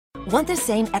Want the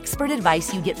same expert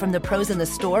advice you get from the pros in the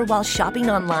store while shopping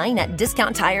online at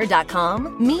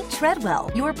DiscountTire.com? Meet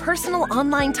Treadwell, your personal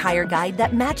online tire guide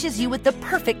that matches you with the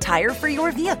perfect tire for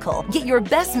your vehicle. Get your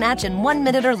best match in 1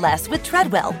 minute or less with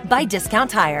Treadwell by Discount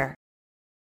Tire.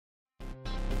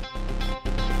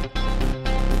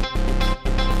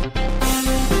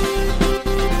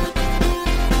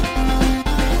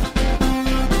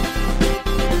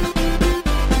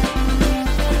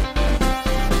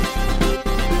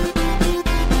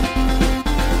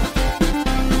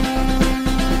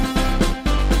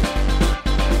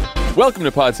 Welcome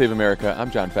to Pod Save America. I'm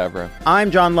John Favreau.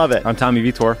 I'm John Lovett. I'm Tommy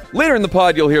Vitor. Later in the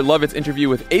pod, you'll hear Lovett's interview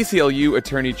with ACLU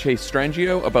attorney Chase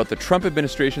Strangio about the Trump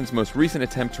administration's most recent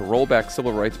attempt to roll back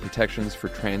civil rights protections for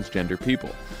transgender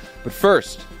people. But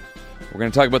first, we're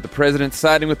going to talk about the president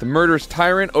siding with the murderous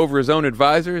tyrant over his own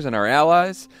advisors and our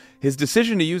allies, his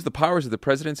decision to use the powers of the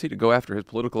presidency to go after his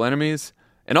political enemies,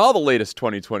 and all the latest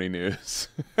 2020 news.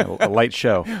 A light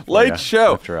show. Light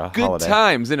show. After a Good holiday.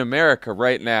 times in America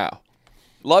right now.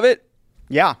 Lovett?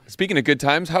 Yeah. Speaking of good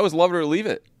times, how was Love It or Leave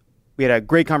It? We had a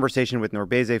great conversation with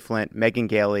Norbese Flint, Megan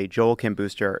Gailey, Joel Kim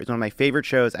Booster. It's one of my favorite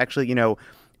shows. Actually,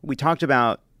 we talked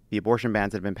about the abortion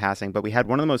bans that have been passing, but we had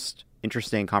one of the most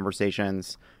interesting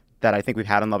conversations that I think we've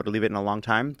had on Love It or Leave It in a long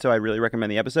time. So I really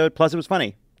recommend the episode. Plus, it was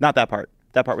funny. Not that part.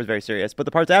 That part was very serious. But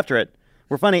the parts after it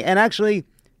were funny. And actually,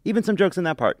 even some jokes in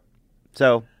that part.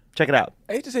 So check it out.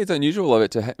 I hate to say it's unusual of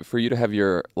it for you to have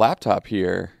your laptop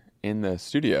here in the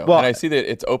studio. Well, and I see that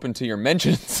it's open to your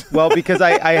mentions. Well, because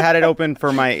I had it open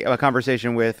for my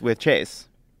conversation with Chase.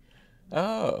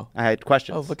 Oh. I had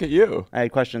questions. Oh, look at you. I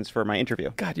had questions for my interview.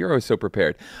 God, you're always so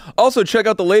prepared. Also, check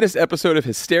out the latest episode of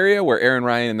Hysteria, where Aaron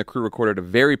Ryan and the crew recorded a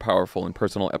very powerful and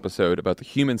personal episode about the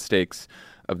human stakes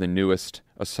of the newest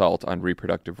assault on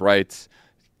reproductive rights.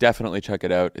 Definitely check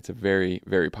it out. It's a very,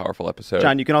 very powerful episode.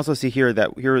 John, you can also see here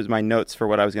is my notes for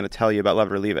what I was going to tell you about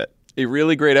Love It or Leave It. A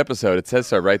really great episode. It says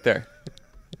so right there.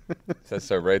 It says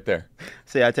so right there.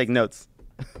 See, I take notes.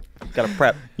 Got to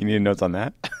prep. You need notes on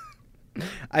that?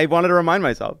 I wanted to remind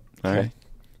myself. All right.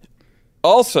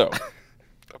 Also,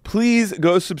 please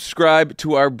go subscribe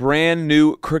to our brand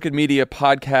new Crooked Media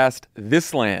podcast,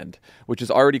 This Land, which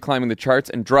is already climbing the charts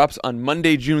and drops on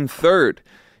Monday, June 3rd.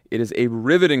 It is a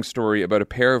riveting story about a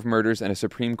pair of murders and a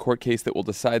Supreme Court case that will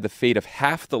decide the fate of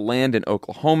half the land in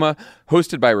Oklahoma,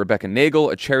 hosted by Rebecca Nagel,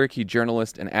 a Cherokee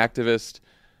journalist and activist.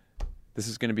 This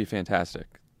is going to be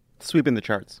fantastic. Sweeping the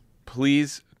charts.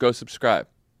 Please go subscribe.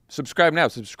 Subscribe now.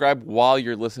 Subscribe while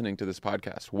you're listening to this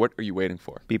podcast. What are you waiting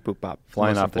for? Beep, boop, bop.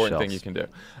 Flying Most off the important shelves. thing you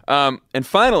can do. And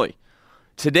finally,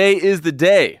 today is the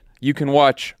day you can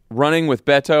watch Running with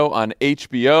Beto on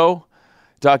HBO.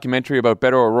 Documentary about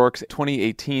Beto O'Rourke's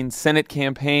 2018 Senate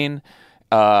campaign,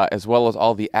 as well as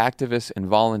all the activists and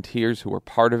volunteers who were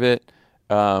part of it.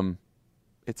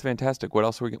 It's fantastic. What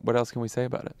else can we say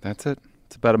about it? That's it.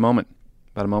 It's about a moment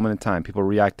in time. People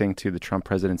reacting to the Trump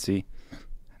presidency and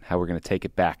how we're going to take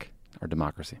it back, our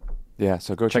democracy. Yeah,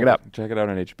 so go Check it out. Check it out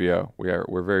on HBO.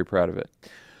 We're very proud of it.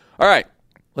 All right,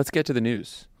 let's get to the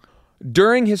news.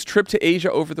 During his trip to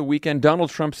Asia over the weekend,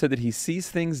 Donald Trump said that he sees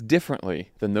things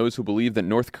differently than those who believe that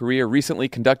North Korea recently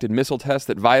conducted missile tests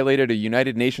that violated a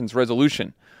United Nations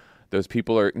resolution. Those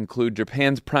people include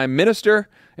Japan's prime minister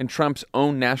and Trump's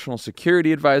own national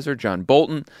security advisor, John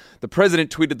Bolton. The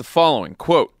president tweeted the following,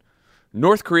 quote,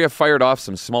 "North Korea fired off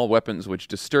some small weapons which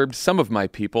disturbed some of my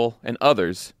people and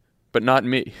others, but not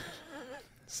me."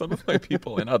 Some of my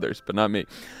people and others, but not me.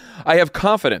 "I have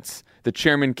confidence that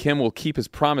Chairman Kim will keep his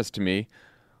promise to me.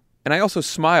 And I also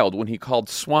smiled when he called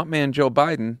Swamp Man Joe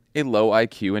Biden a low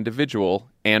IQ individual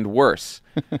and worse.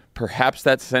 Perhaps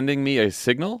that's sending me a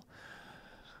signal?"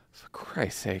 For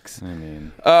Christ's sakes. I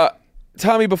mean,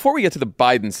 Tommy, before we get to the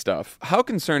Biden stuff, how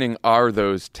concerning are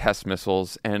those test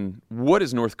missiles and what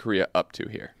is North Korea up to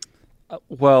here?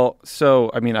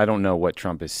 I don't know what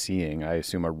Trump is seeing. I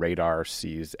assume a radar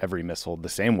sees every missile the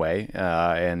same way,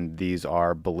 and these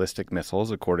are ballistic missiles,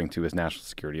 according to his national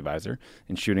security advisor.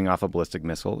 And shooting off a ballistic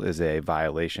missile is a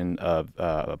violation of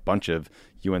a bunch of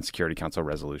UN Security Council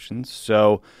resolutions.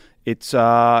 So it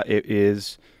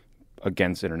is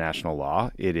against international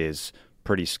law. It is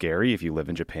pretty scary if you live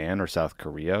in Japan or South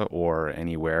Korea or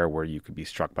anywhere where you could be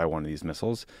struck by one of these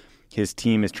missiles. His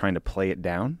team is trying to play it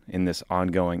down in this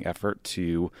ongoing effort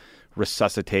to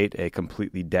resuscitate a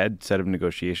completely dead set of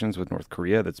negotiations with North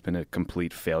Korea that's been a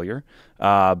complete failure.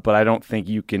 But I don't think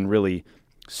you can really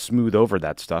smooth over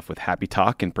that stuff with happy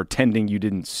talk and pretending you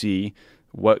didn't see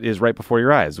what is right before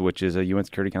your eyes, which is a UN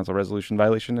Security Council resolution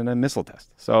violation and a missile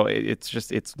test. So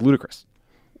it's ludicrous.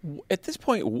 At this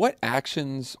point, what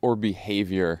actions or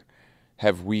behavior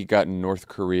have we gotten North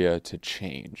Korea to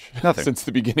change Nothing. since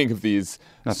the beginning of these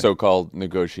so-called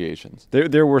negotiations?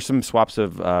 There were some swaps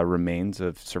of remains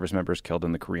of service members killed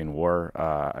in the Korean War.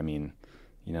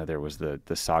 There was the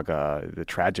saga, the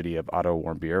tragedy of Otto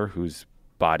Warmbier, whose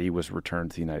body was returned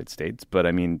to the United States. But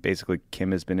basically,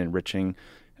 Kim has been enriching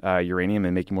uranium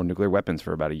and making more nuclear weapons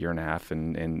for about a year and a half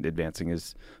and advancing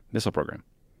his missile program.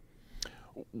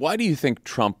 Why do you think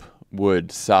Trump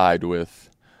would side with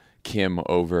Kim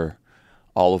over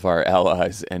all of our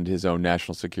allies and his own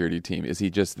national security team? Is he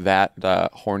just that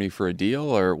horny for a deal,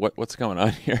 or what's going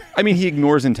on here? He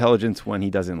ignores intelligence when he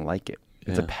doesn't like it.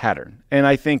 It's a pattern. And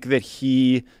I think that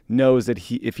he knows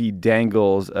that if he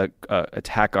dangles a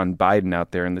attack on Biden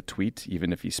out there in the tweet,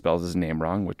 even if he spells his name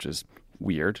wrong, which is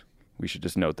weird. We should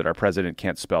just note that our president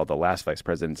can't spell the last vice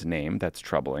president's name. That's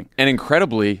troubling. And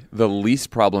incredibly, the least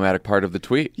problematic part of the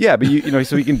tweet. Yeah, but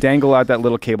so he can dangle out that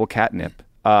little cable catnip.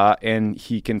 And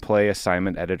he can play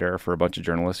assignment editor for a bunch of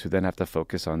journalists who then have to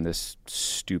focus on this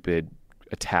stupid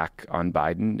attack on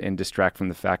Biden and distract from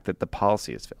the fact that the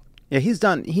policy has failed. Yeah,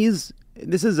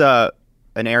 this is an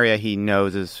area he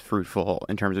knows is fruitful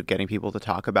in terms of getting people to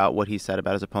talk about what he said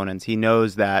about his opponents. He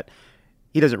knows that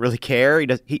he doesn't really care.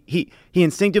 He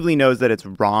instinctively knows that it's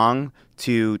wrong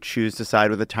to choose to side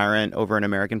with a tyrant over an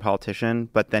American politician,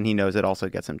 but then he knows it also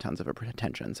gets him tons of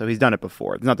attention. So he's done it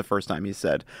before. It's not the first time he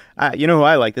said, you know who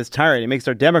I like, this tyrant. He makes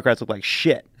our Democrats look like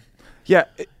shit. Yeah,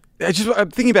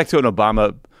 I'm thinking back to an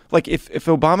Obama. Like if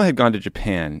Obama had gone to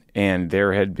Japan and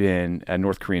there had been a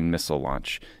North Korean missile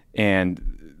launch and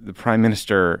the prime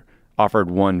minister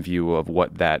offered one view of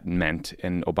what that meant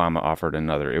and Obama offered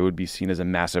another, it would be seen as a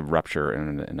massive rupture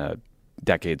in a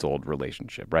decades-old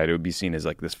relationship, right? It would be seen as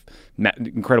like this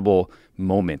incredible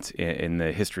moment in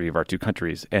the history of our two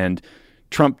countries. And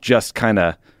Trump just kind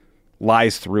of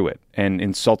lies through it and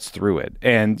insults through it.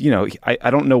 And,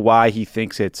 I don't know why he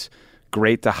thinks it's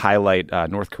great to highlight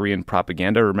North Korean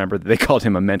propaganda. Remember, they called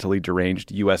him a mentally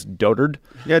deranged U.S. dotard.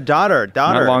 Yeah, dotard.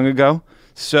 Not long ago.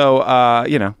 So,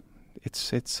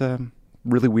 it's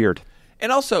really weird.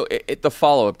 And also, the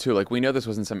follow-up, too. Like, we know this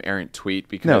wasn't some errant tweet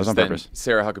because no, it was on then purpose.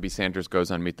 Sarah Huckabee Sanders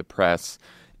goes on Meet the Press,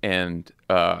 and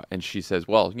she says,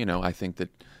 well, I think that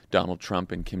Donald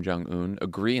Trump and Kim Jong-un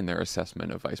agree in their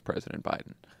assessment of Vice President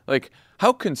Biden. Like,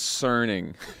 how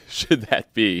concerning should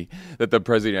that be that the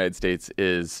President of the United States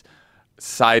is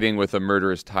siding with a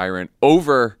murderous tyrant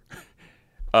over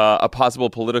a possible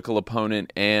political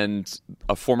opponent and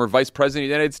a former Vice President of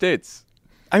the United States?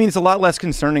 It's a lot less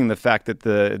concerning the fact that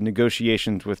the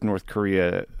negotiations with North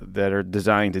Korea that are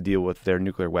designed to deal with their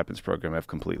nuclear weapons program have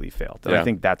completely failed. And I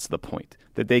think that's the point,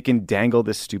 that they can dangle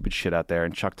this stupid shit out there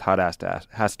and Chuck Todd has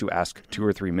to ask 2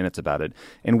 or 3 minutes about it.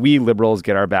 And we liberals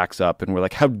get our backs up and we're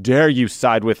like, how dare you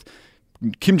side with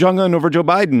Kim Jong-un over Joe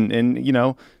Biden?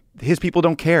 And, his people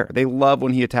don't care. They love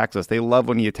when he attacks us. They love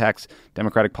when he attacks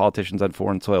Democratic politicians on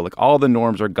foreign soil. Like, all the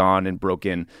norms are gone and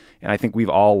broken. And I think we've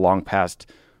all long past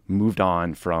moved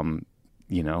on from,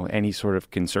 any sort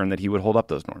of concern that he would hold up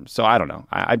those norms. So I don't know.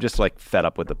 I'm just fed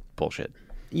up with the bullshit.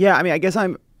 Yeah, I guess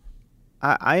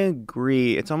I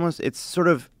agree. It's sort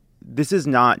of, this is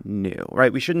not new,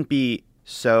 right? We shouldn't be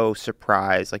so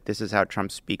surprised. Like, this is how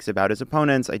Trump speaks about his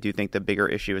opponents. I do think the bigger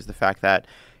issue is the fact that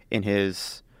in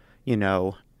his,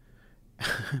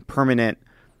 permanent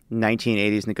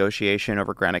 1980s negotiation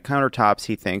over granite countertops,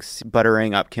 he thinks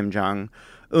buttering up Kim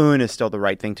Jong-un is still the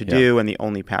right thing to do and the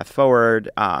only path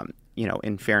forward.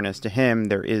 In fairness to him,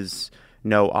 there is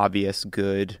no obvious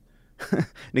good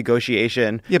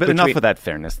negotiation. Yeah, but enough of that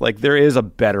fairness. Like, there is a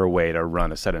better way to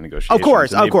run a set of negotiations. Of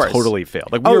course. Totally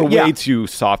failed. Like, we're way too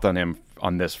soft on him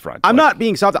on this front. I'm not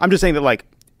being soft. I'm just saying that,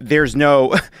 there's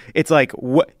no. It's like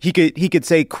what he could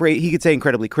say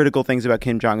incredibly critical things about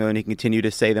Kim Jong-un. He can continue to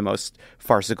say the most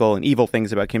farcical and evil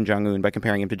things about Kim Jong-un by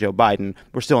comparing him to Joe Biden.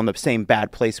 We're still in the same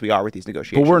bad place we are with these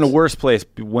negotiations. But we're in a worse place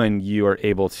when you are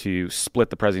able to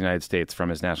split the President of the United States from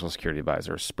his national security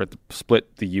advisor,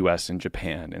 split the U.S. and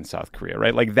Japan and South Korea,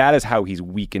 right? Like, that is how he's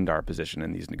weakened our position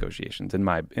in these negotiations, in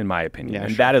my opinion. Yeah,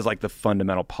 and that is the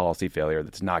fundamental policy failure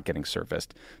that's not getting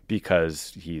surfaced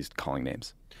because he's calling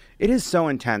names. It is so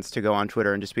intense to go on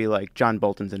Twitter and just be like, John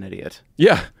Bolton's an idiot.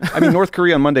 Yeah. North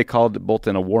Korea on Monday called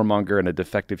Bolton a warmonger and a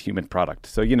defective human product.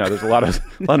 So, there's a lot of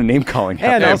name calling.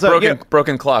 And also,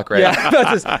 broken clock, right?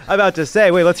 Yeah, I'm about to say,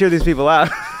 wait, let's hear these people out.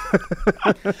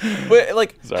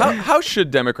 But how should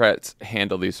Democrats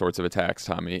handle these sorts of attacks,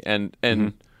 Tommy? And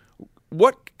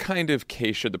what kind of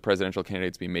case should the presidential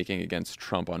candidates be making against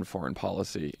Trump on foreign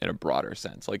policy in a broader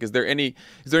sense? Like, is there any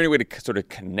way to sort of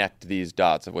connect these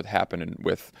dots of what happened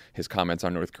with his comments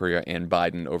on North Korea and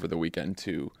Biden over the weekend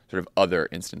to sort of other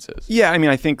instances? Yeah, I mean,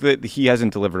 I think that he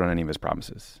hasn't delivered on any of his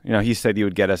promises. You know, he said he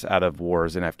would get us out of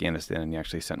wars in Afghanistan, and he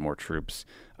actually sent more troops.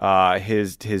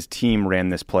 His team ran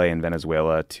this play in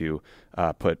Venezuela to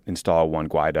install Juan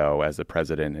Guaido as the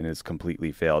president, and has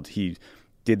completely failed. He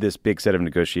did this big set of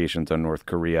negotiations on North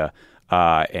Korea,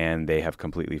 and they have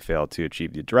completely failed to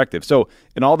achieve the directive. So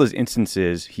in all those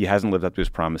instances, he hasn't lived up to his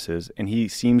promises, and he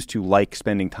seems to like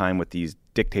spending time with these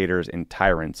dictators and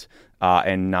tyrants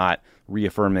and not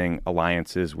reaffirming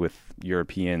alliances with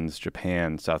Europeans,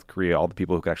 Japan, South Korea, all the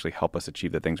people who could actually help us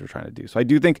achieve the things we're trying to do. So I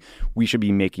do think we should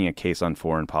be making a case on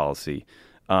foreign policy.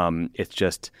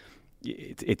 It's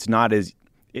not as...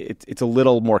 It's a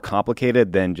little more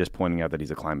complicated than just pointing out that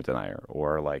he's a climate denier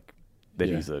or like that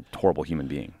he's a horrible human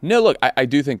being. No, look, I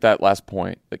do think that last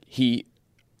point, like he,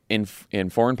 in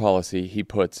foreign policy, he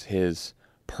puts his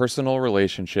personal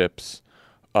relationships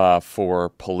for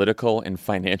political and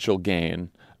financial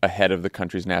gain ahead of the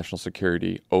country's national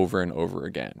security over and over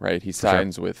again, right? He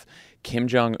sides with Kim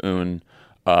Jong-un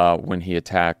when he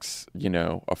attacks,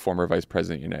 a former vice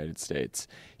president of the United States.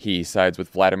 He sides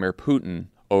with Vladimir Putin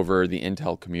over the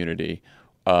intel community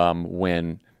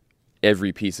when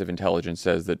every piece of intelligence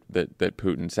says that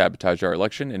Putin sabotaged our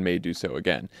election and may do so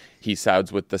again. He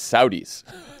sides with the Saudis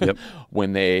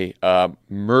when they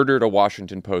murdered a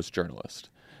Washington Post journalist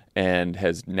and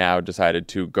has now decided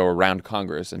to go around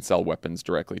Congress and sell weapons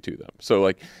directly to them. So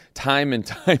like time and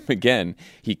time again,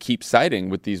 he keeps siding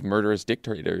with these murderous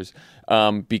dictators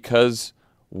because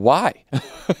why?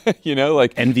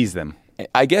 Envies them.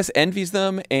 I guess envies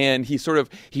them, and he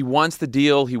wants the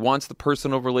deal, he wants the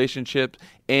personal relationship,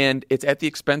 and it's at the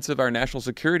expense of our national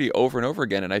security over and over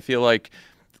again. And I feel like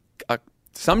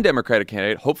some Democratic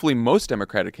candidate, hopefully most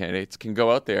Democratic candidates, can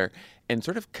go out there and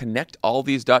sort of connect all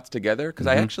these dots together, because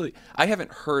I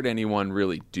haven't heard anyone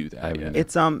really do that yet.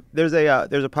 It's there's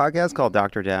a podcast called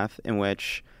Dr. Death in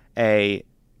which a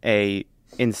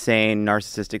insane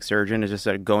narcissistic surgeon is just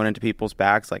sort of going into people's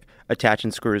backs, like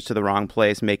attaching screws to the wrong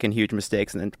place, making huge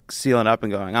mistakes, and then sealing up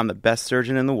and going, I'm the best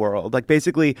surgeon in the world. Like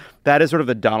basically that is sort of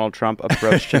the Donald Trump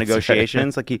approach to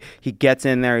negotiations. Like he gets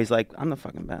in there, he's like, I'm the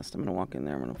fucking best. I'm gonna walk in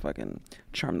there, I'm gonna fucking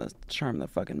charm the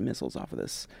fucking missiles off of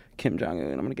this Kim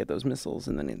Jong-un. I'm gonna get those missiles,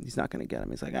 and then he's not gonna get them.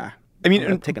 He's like, I'm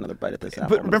gonna take another bite at this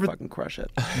apple. But remember, fucking crush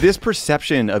it. This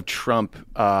perception of Trump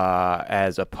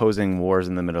as opposing wars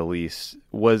in the Middle East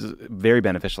was very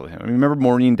beneficial to him. I mean, remember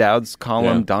Maureen Dowd's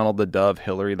column, Donald the Dove,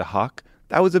 Hillary the Hawk?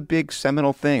 That was a big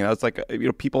seminal thing. That was like,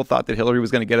 people thought that Hillary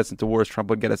was going to get us into wars, Trump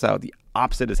would get us out. The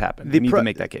opposite has happened. We need to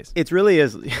make that case. It really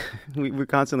is. We're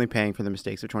constantly paying for the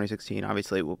mistakes of 2016.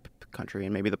 Obviously, the country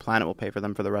and maybe the planet will pay for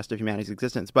them for the rest of humanity's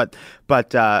existence. But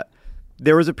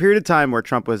there was a period of time where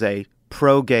Trump was a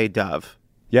pro-gay dove.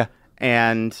 Yeah.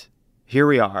 And here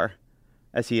we are,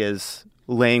 as he is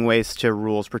laying waste to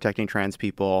rules protecting trans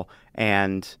people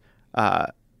and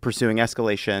pursuing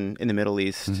escalation in the Middle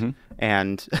East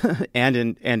and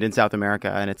in South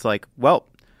America. And it's like, well,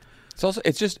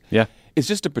 it's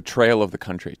just a betrayal of the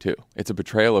country too. It's a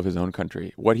betrayal of his own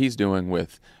country. What he's doing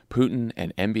with Putin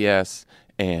and MBS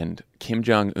and Kim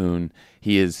Jong-un,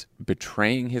 he is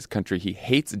betraying his country. He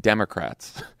hates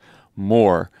Democrats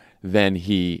more than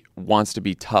he wants to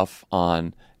be tough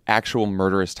on actual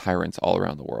murderous tyrants all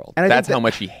around the world. And that's how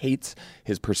much he hates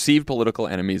his perceived political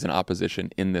enemies and opposition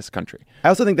in this country. I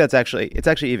also think it's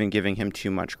actually even giving him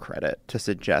too much credit to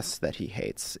suggest that he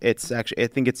hates. I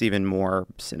think it's even more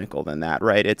cynical than that,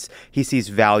 right? He sees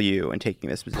value in taking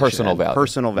this position.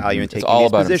 Personal value in taking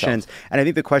these positions. Himself. And I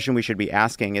think the question we should be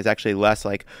asking is actually less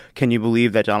like, can you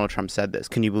believe that Donald Trump said this?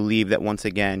 Can you believe that once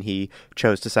again he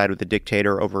chose to side with the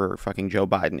dictator over fucking Joe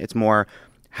Biden? It's more,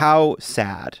 how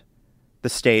sad the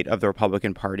state of the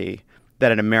Republican Party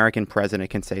that an American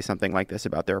president can say something like this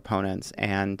about their opponents,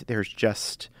 and there's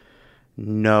just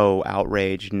no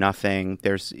outrage, nothing.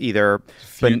 There's either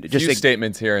few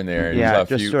statements here and there. Yeah,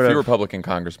 few Republican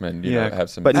congressmen have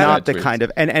some, but not the tweets. Kind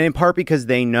of, and in part because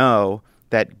they know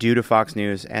that due to Fox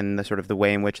News and the sort of the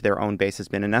way in which their own base has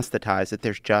been anesthetized, that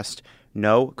there's just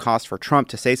no cost for Trump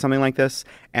to say something like this,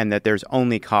 and that there's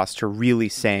only cost to really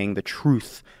saying the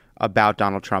truth about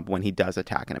Donald Trump when he does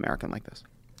attack an American like this.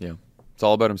 Yeah. It's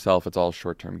all about himself. It's all a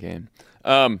short-term game.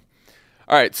 All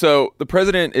right. So the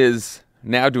president is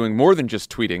now doing more than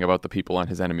just tweeting about the people on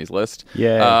his enemies list.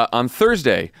 Yeah. On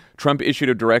Thursday, Trump issued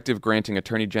a directive granting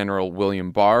Attorney General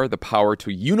William Barr the power to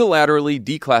unilaterally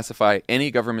declassify any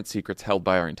government secrets held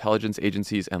by our intelligence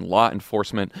agencies and law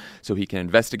enforcement so he can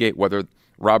investigate whether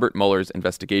Robert Mueller's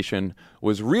investigation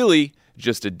was really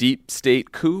just a deep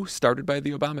state coup started by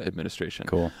the Obama administration.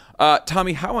 Cool.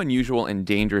 Tommy, how unusual and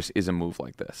dangerous is a move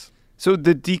like this? So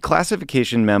the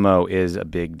declassification memo is a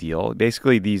big deal.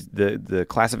 Basically, the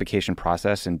classification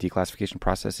process and declassification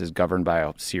process is governed by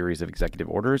a series of executive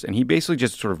orders, and he basically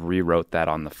just sort of rewrote that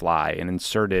on the fly and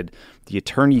inserted the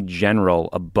attorney general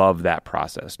above that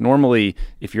process. Normally,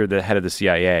 if you're the head of the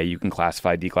CIA, you can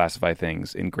classify, declassify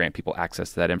things, and grant people access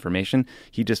to that information.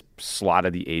 He just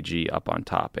slotted the AG up on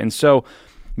top. And so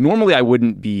normally I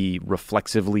wouldn't be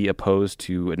reflexively opposed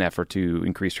to an effort to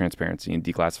increase transparency and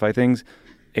declassify things,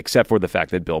 except for the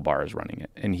fact that Bill Barr is running it.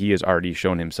 And he has already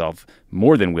shown himself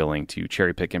more than willing to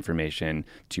cherry pick information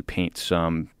to paint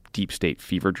some deep state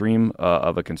fever dream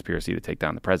of a conspiracy to take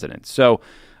down the president. So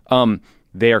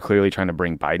they are clearly trying to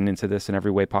bring Biden into this in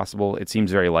every way possible. It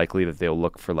seems very likely that they'll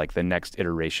look for like the next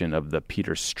iteration of the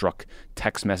Peter Strzok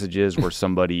text messages where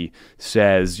somebody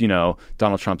says,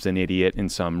 Donald Trump's an idiot in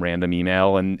some random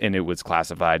email and it was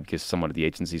classified because someone at the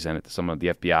agency sent it to someone at the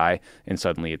FBI, and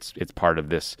suddenly it's part of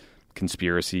this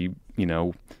conspiracy,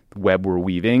 web we're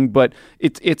weaving. But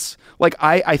it's like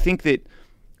I think that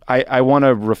I want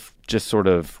to just sort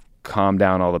of calm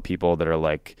down all the people that are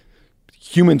like,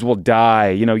 humans will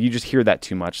die. You just hear that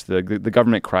too much. The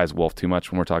government cries wolf too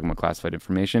much when we're talking about classified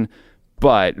information.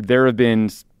 But there have been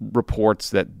reports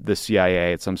that the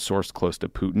CIA, at some source close to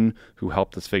Putin, who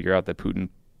helped us figure out that Putin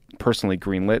personally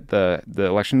greenlit the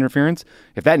election interference.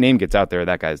 If that name gets out there,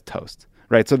 that guy's toast,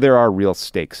 right? So there are real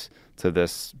stakes to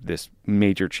this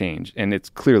major change, and it's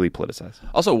clearly politicized.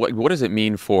 Also, what does it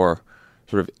mean for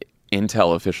sort of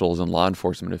intel officials and law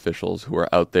enforcement officials who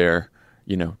are out there,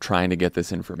 trying to get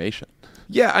this information?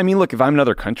 Yeah, I mean, look, if I'm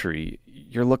another country,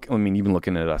 you've been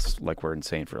looking at us like we're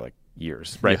insane for like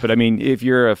years, right? Yeah. But I mean, if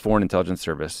you're a foreign intelligence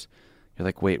service, you're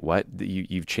like, wait, what?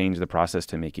 You've changed the process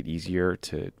to make it easier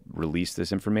to release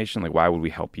this information? Like, why would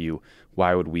we help you?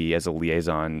 Why would we, as a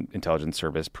liaison intelligence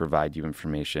service, provide you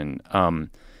information?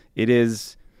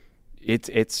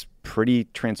 It's pretty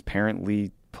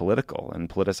transparently political and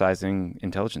politicizing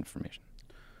intelligence information.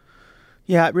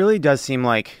 Yeah, it really does seem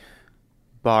like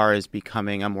Barr is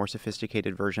becoming a more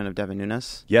sophisticated version of Devin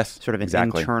Nunes. Yes, sort of an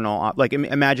exactly. internal. Like,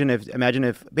 imagine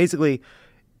if basically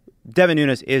Devin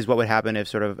Nunes is what would happen if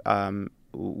sort of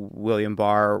William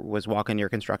Barr was walking near a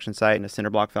construction site and a cinder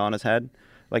block fell on his head.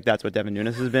 Like, that's what Devin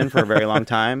Nunes has been for a very long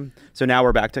time. So now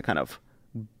we're back to kind of.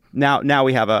 Now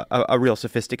we have a real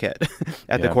sophisticate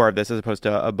at the core of this, as opposed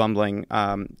to a bumbling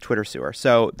Twitter sewer.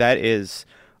 So that is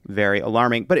very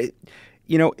alarming. But it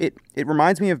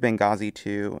reminds me of Benghazi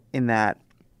too, in that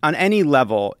on any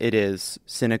level it is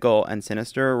cynical and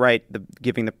sinister, right?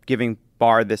 Giving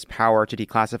Barr this power to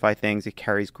declassify things, it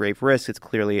carries grave risks. It's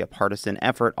clearly a partisan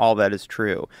effort. All that is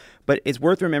true. But it's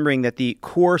worth remembering that the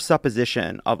core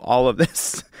supposition of all of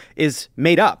this is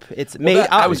made up. It's made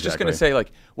up. I was just going to say,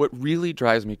 like, what really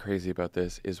drives me crazy about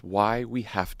this is why we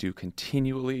have to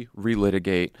continually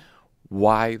relitigate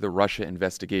why the Russia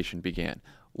investigation began.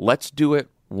 Let's do it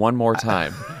one more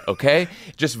time, okay?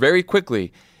 Just very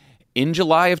quickly. In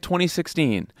July of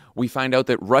 2016, we find out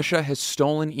that Russia has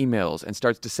stolen emails and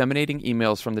starts disseminating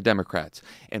emails from the Democrats.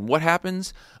 And what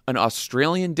happens? An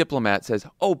Australian diplomat says,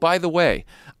 oh, by the way,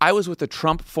 I was with the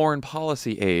Trump foreign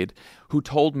policy aide who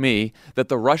told me that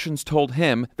the Russians told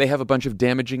him they have a bunch of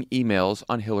damaging emails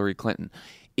on Hillary Clinton.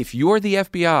 If you're the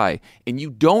FBI and you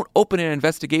don't open an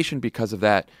investigation because of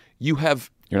that, you're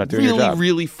not doing your job.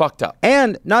 Really fucked up.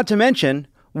 And not to mention,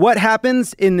 what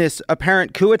happens in this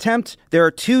apparent coup attempt? There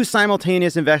are two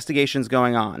simultaneous investigations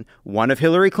going on, one of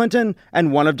Hillary Clinton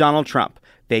and one of Donald Trump.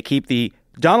 They keep the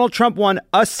Donald Trump one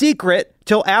a secret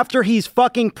till after he's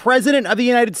fucking president of the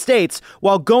United States,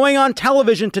 while going on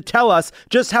television to tell us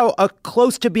just how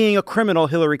close to being a criminal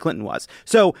Hillary Clinton was.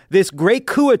 So this great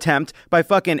coup attempt by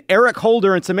fucking Eric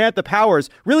Holder and Samantha Powers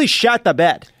really shot the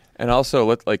bed. And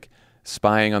also,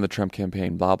 spying on the Trump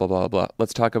campaign, blah, blah, blah, blah.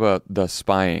 Let's talk about the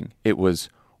spying. It was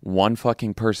one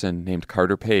fucking person named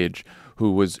Carter Page,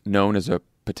 who was known as a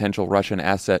potential Russian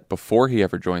asset before he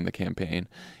ever joined the campaign,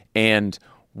 and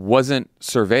wasn't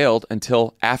surveilled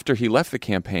until after he left the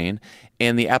campaign.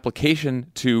 And the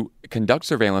application to conduct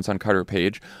surveillance on Carter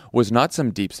Page was not some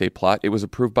deep state plot. It was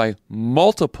approved by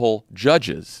multiple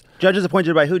judges. Judges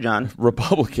appointed by who, John?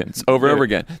 Republicans, over and over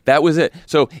again. That was it.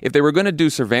 So if they were going to do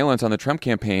surveillance on the Trump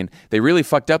campaign, they really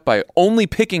fucked up by only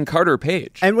picking Carter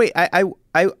Page. And wait,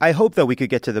 I hope that we could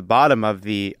get to the bottom of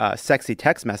the sexy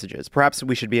text messages. Perhaps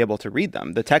we should be able to read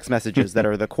them. The text messages that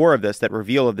are the core of this, that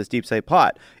reveal of this deep state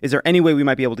plot. Is there any way we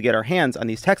might be able to get our hands on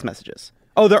these text messages?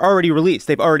 Oh, they're already released.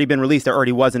 They've already been released. There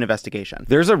already was an investigation.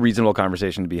 There's a reasonable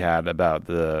conversation to be had about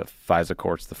the FISA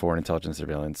courts, the Foreign Intelligence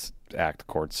Surveillance Act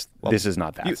courts. Well, this is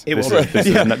not that.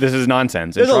 This is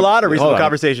nonsense. There's a lot of reasonable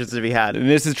conversations to be had.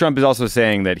 And Trump is also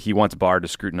saying that he wants Barr to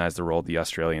scrutinize the role the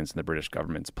Australians and the British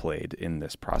governments played in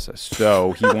this process.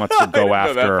 So he wants to go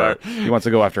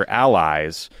after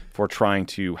allies for trying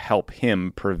to help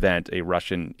him prevent a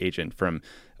Russian agent from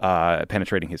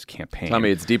penetrating his campaign. Tommy,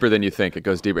 it's deeper than you think. It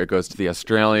goes deeper. It goes to the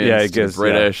Australians, to the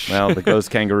British. Yeah. Well, those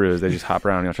kangaroos, they just hop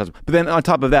around. But then on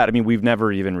top of that, I mean, we've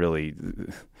never even really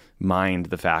mined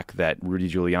the fact that Rudy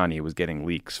Giuliani was getting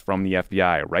leaks from the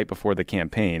FBI right before the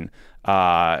campaign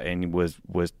and was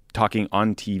talking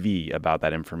on TV about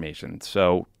that information.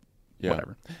 So,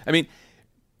 whatever. I mean,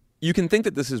 you can think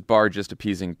that this is Barr just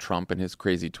appeasing Trump and his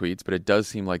crazy tweets, but it does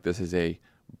seem like this is a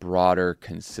broader,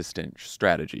 consistent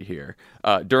strategy here.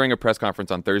 During a press conference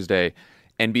on Thursday,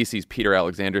 NBC's Peter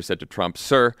Alexander said to Trump,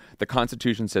 "Sir, the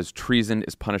Constitution says treason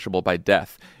is punishable by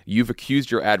death. You've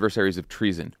accused your adversaries of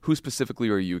treason. Who specifically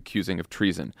are you accusing of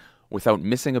treason?" Without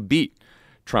missing a beat,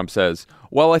 Trump says,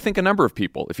 "Well, I think a number of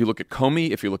people. If you look at Comey,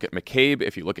 if you look at McCabe,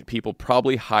 if you look at people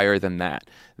probably higher than that."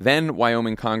 Then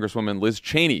Wyoming Congresswoman Liz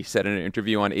Cheney said in an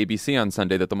interview on ABC on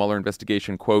Sunday that the Mueller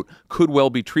investigation, quote, could well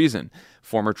be treason.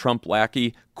 Former Trump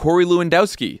lackey Corey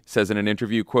Lewandowski says in an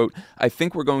interview, quote, "I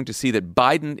think we're going to see that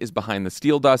Biden is behind the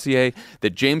Steele dossier,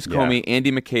 that James Comey,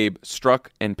 Andy McCabe, Strzok,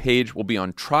 and Page will be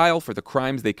on trial for the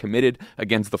crimes they committed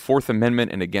against the Fourth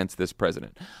Amendment and against this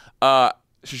president."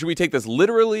 So should we take this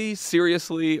literally,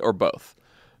 seriously, or both?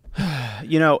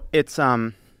 You know, it's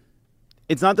not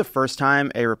the first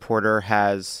time a reporter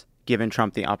has given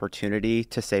Trump the opportunity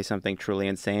to say something truly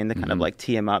insane to kind of like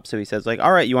tee him up. So he says like,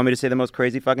 all right, you want me to say the most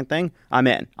crazy fucking thing? I'm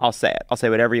in. I'll say it. I'll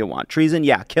say whatever you want. Treason?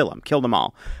 Yeah, kill them. Kill them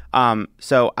all. I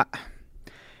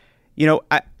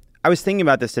was thinking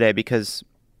about this today because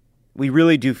we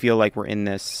really do feel like we're in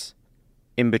this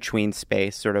in-between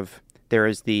space. Sort of there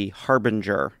is the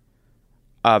harbinger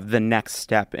of the next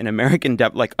step in American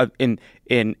in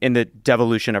the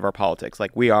devolution of our politics.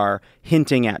 Like we are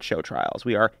hinting at show trials.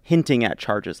 We are hinting at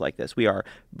charges like this. We are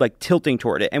like tilting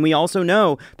toward it. And we also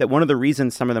know that one of the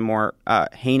reasons some of the more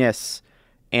heinous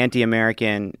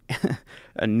anti-American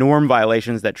norm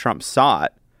violations that Trump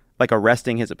sought, like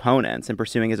arresting his opponents and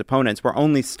pursuing his opponents, were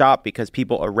only stopped because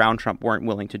people around Trump weren't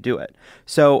willing to do it.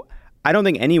 So I don't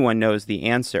think anyone knows the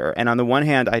answer. And on the one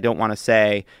hand, I don't want to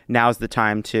say now's the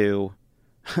time to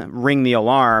ring the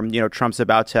alarm, Trump's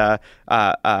about to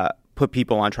put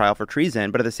people on trial for treason.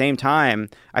 But at the same time,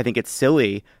 I think it's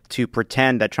silly to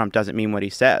pretend that Trump doesn't mean what he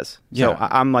says. So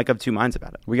I'm like of two minds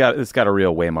about it. It's got a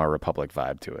real Weimar Republic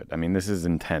vibe to it. I mean, this is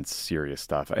intense, serious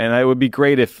stuff. And it would be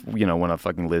great if, when a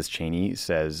fucking Liz Cheney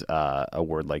says a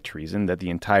word like treason, that the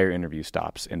entire interview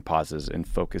stops and pauses and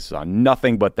focuses on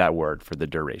nothing but that word for the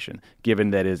duration, given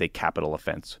that it is a capital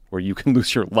offense where you can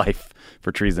lose your life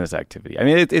for treasonous activity. I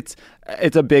mean, it's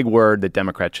a big word that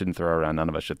Democrats shouldn't throw around. None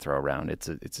of us should throw around. It's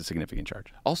a significant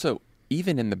charge. Also,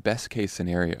 even in the best case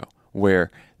scenario,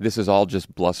 where this is all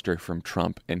just bluster from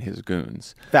Trump and his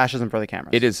goons. Fascism for the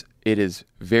cameras. It is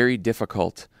very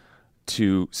difficult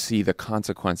to see the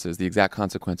consequences, the exact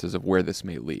consequences of where this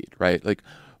may lead, right? Like,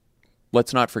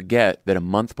 let's not forget that a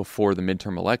month before the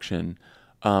midterm election,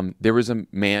 there was a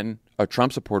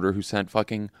Trump supporter who sent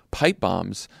fucking pipe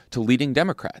bombs to leading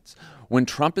Democrats. When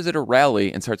Trump is at a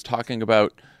rally and starts talking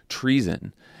about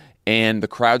treason, and the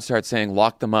crowd starts saying,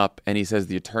 lock them up. And he says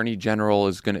the attorney general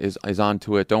is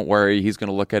onto it. Don't worry. He's going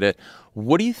to look at it.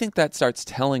 What do you think that starts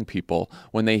telling people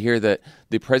when they hear that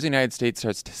the president of the United States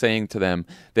starts saying to them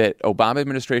that Obama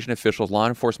administration officials, law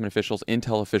enforcement officials,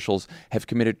 intel officials have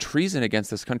committed treason against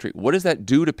this country? What does that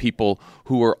do to people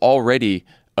who are already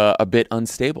a bit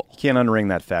unstable? You can't unring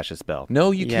that fascist bell. No,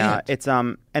 you can't.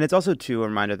 Yeah, and it's also, too, a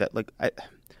reminder that,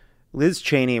 Liz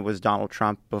Cheney was Donald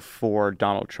Trump before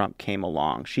Donald Trump came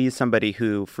along. She's somebody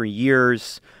who, for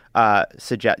years,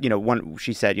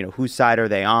 she said, whose side are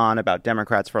they on about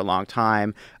Democrats for a long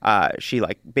time. She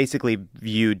basically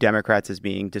viewed Democrats as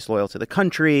being disloyal to the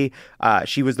country.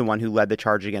 She was the one who led the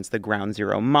charge against the Ground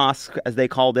Zero Mosque, as they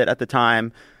called it at the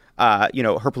time.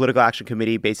 Her political action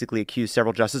committee basically accused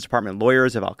several Justice Department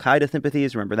lawyers of al-Qaeda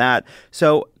sympathies. Remember that?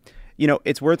 So,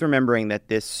 it's worth remembering that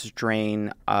this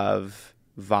strain of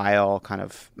vile kind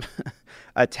of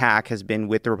attack has been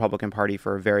with the Republican Party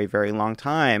for a very, very long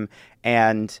time,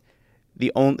 and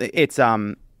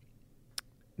they're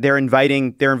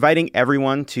inviting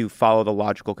everyone to follow the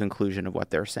logical conclusion of what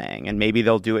they're saying, and maybe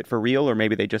they'll do it for real, or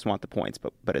maybe they just want the points,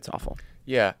 but it's awful.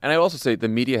 Yeah, and I also say the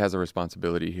media has a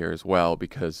responsibility here as well,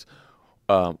 because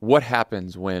what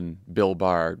happens when Bill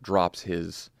Barr drops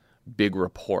his big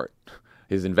report?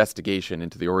 his investigation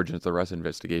into the origins of the Russia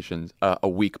investigations a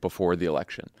week before the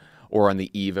election or on the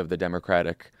eve of the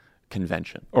Democratic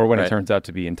convention. Or when right? it turns out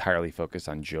to be entirely focused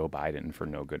on Joe Biden for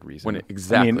no good reason.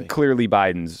 Exactly. I mean, clearly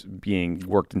Biden's being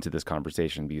worked into this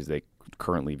conversation because they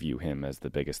currently view him as the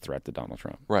biggest threat to Donald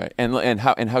Trump. Right. And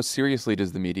how seriously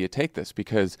does the media take this?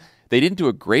 Because they didn't do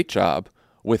a great job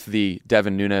with the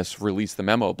Devin Nunes release the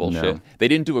memo bullshit. No. They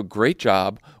didn't do a great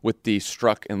job with the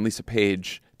Strzok and Lisa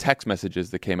Page text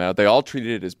messages that came out. They all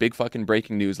treated it as big fucking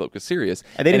breaking news like it was serious.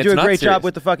 And they didn't do a great job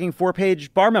with the fucking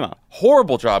 4-page Barr memo.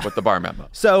 Horrible job with the Barr memo.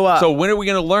 So when are we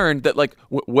going to learn that like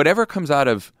whatever comes out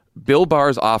of Bill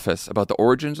Barr's office about the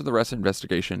origins of the Russia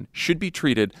investigation should be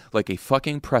treated like a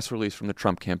fucking press release from the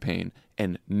Trump campaign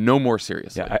and no more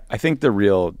seriously. Yeah, I think the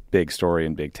real big story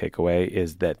and big takeaway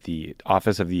is that the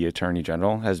office of the Attorney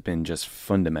General has been just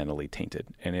fundamentally tainted,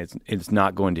 and it's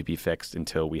not going to be fixed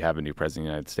until we have a new president of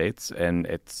the United States, and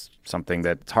it's something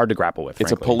that's hard to grapple with. It's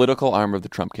frankly. a political arm of the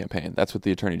Trump campaign. That's what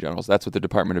the Attorney General's, that's what the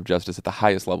Department of Justice at the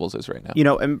highest levels is right now. You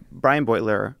know, and Brian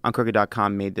Beutler on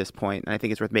Crooked.com made this point, and I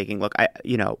think it's worth making. Look,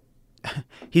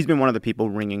 he's been one of the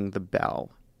people ringing the bell,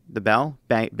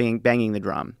 banging the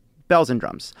drum. Bells and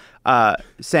drums,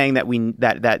 saying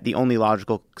that the only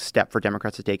logical step for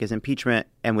Democrats to take is impeachment,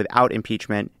 and without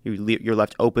impeachment, you're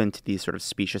left open to these sort of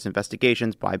specious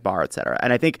investigations by Barr, et cetera.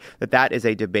 And I think that is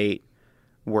a debate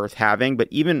worth having. But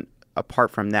even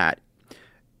apart from that,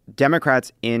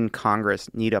 Democrats in Congress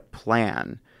need a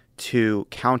plan to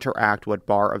counteract what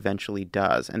Barr eventually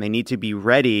does, and they need to be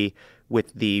ready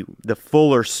with the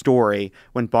fuller story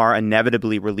when Barr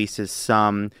inevitably releases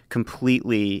some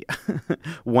completely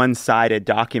one-sided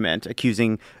document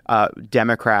accusing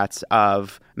Democrats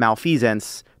of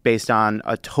malfeasance based on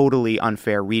a totally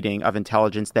unfair reading of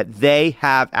intelligence that they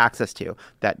have access to,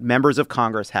 that members of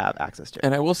Congress have access to.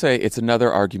 And I will say it's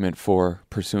another argument for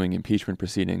pursuing impeachment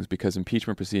proceedings, because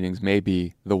impeachment proceedings may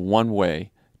be the one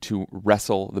way to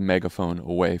wrestle the megaphone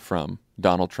away from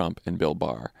Donald Trump and Bill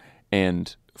Barr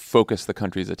and focus the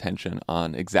country's attention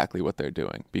on exactly what they're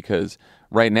doing. Because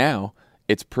right now,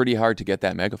 it's pretty hard to get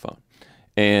that megaphone.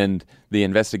 And the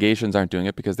investigations aren't doing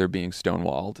it because they're being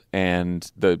stonewalled.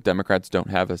 And the Democrats don't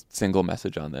have a single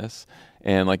message on this.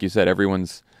 And like you said,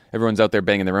 everyone's out there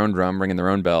banging their own drum, ringing their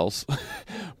own bells.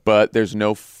 But there's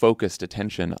no focused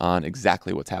attention on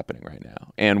exactly what's happening right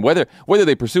now. And whether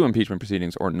they pursue impeachment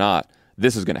proceedings or not,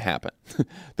 this is going to happen.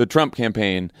 The Trump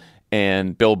campaign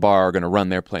and Bill Barr are going to run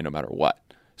their play no matter what.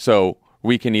 So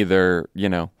we can either,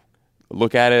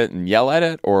 look at it and yell at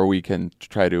it, or we can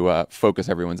try to focus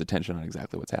everyone's attention on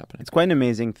exactly what's happening. It's quite an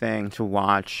amazing thing to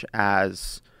watch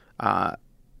as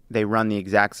they run the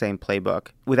exact same playbook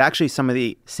with actually some of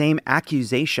the same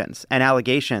accusations and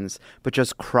allegations, but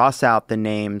just cross out the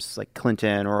names like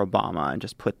Clinton or Obama and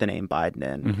just put the name Biden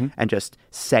in and just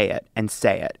say it and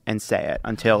say it and say it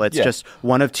until it's just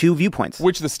one of two viewpoints.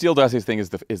 Which the Steele dossier thing is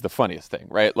the funniest thing,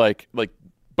 right? Like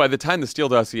by the time the Steele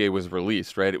dossier was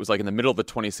released, right, it was like in the middle of the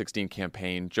 2016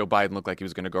 campaign. Joe Biden looked like he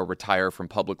was going to go retire from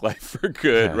public life for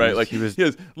good, right? Like he was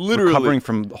literally recovering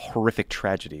from horrific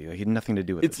tragedy. He had nothing to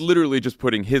do with it. It's literally just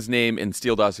putting his name and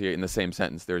Steele dossier in the same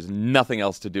sentence. There's nothing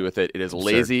else to do with it. It is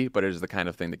lazy, but it is the kind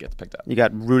of thing that gets picked up. You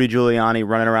got Rudy Giuliani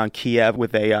running around Kiev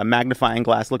with a magnifying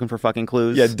glass looking for fucking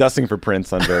clues. Yeah, dusting for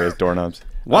prints on various doorknobs.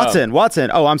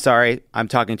 Watson. Oh, I'm sorry. I'm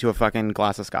talking to a fucking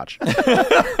glass of scotch.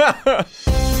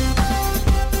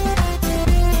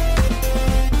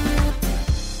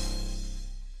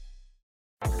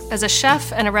 As a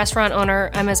chef and a restaurant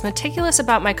owner, I'm as meticulous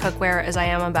about my cookware as I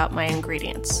am about my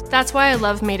ingredients. That's why I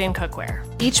love Made in Cookware.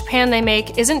 Each pan they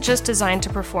make isn't just designed to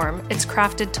perform, it's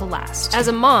crafted to last. As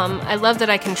a mom, I love that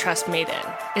I can trust Made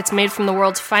In. It's made from the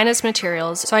world's finest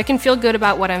materials, so I can feel good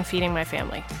about what I'm feeding my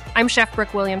family. I'm Chef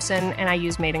Brooke Williamson, and I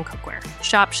use Made in Cookware.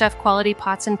 Shop chef-quality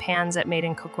pots and pans at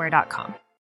madeincookware.com.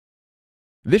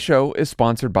 This show is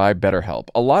sponsored by BetterHelp.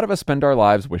 A lot of us spend our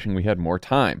lives wishing we had more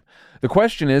time. The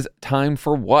question is, time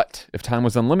for what? If time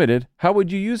was unlimited, how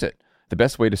would you use it? The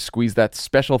best way to squeeze that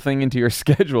special thing into your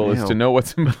schedule is to know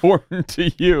what's important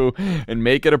to you and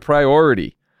make it a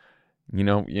priority. Have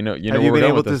you been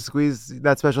able to squeeze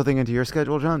that special thing into your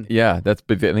schedule, John? Yeah, I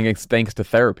think it's thanks to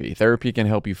therapy. Therapy can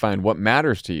help you find what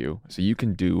matters to you so you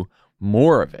can do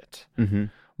more of it. Mm-hmm.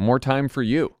 More time for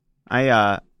you.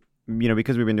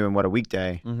 Because we've been doing a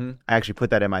weekday, I actually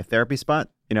put that in my therapy spot.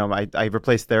 I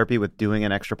replaced therapy with doing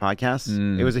an extra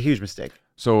podcast. It was a huge mistake.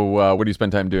 So what do you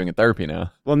spend time doing at therapy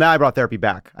now? Well, now I brought therapy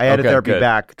back. I added therapy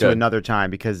back to another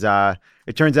time because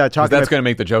it turns out that's going to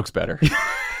make the jokes better.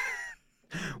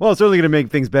 Well, it's certainly going to make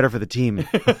things better for the team.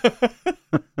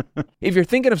 If you're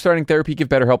thinking of starting therapy, give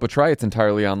BetterHelp a try. It's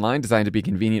entirely online, designed to be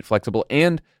convenient, flexible,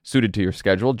 and suited to your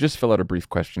schedule. Just fill out a brief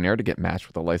questionnaire to get matched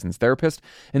with a licensed therapist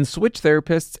and switch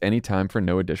therapists anytime for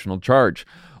no additional charge.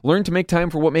 Learn to make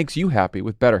time for what makes you happy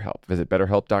with BetterHelp. Visit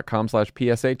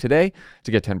BetterHelp.com/PSA today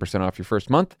to get 10% off your first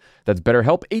month. That's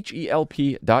BetterHelp,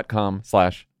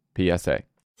 HELP.com/PSA.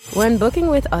 When booking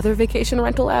with other vacation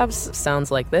rental apps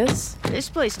sounds like this. This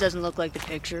place doesn't look like the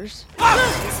pictures.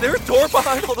 Is there a door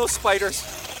behind all those spiders?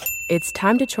 It's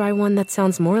time to try one that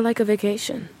sounds more like a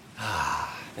vacation.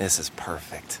 This is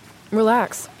perfect.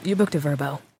 Relax, you booked a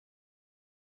Vrbo.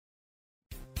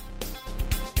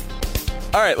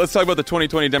 All right, let's talk about the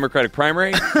 2020 Democratic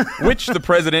primary, which the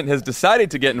president has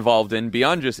decided to get involved in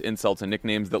beyond just insults and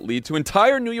nicknames that lead to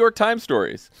entire New York Times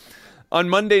stories. On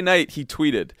Monday night, he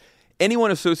tweeted,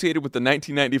 anyone associated with the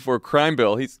 1994 crime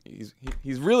bill, he's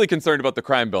really concerned about the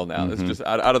crime bill now. This is just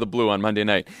out of the blue on Monday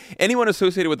night. Anyone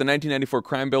associated with the 1994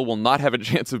 crime bill will not have a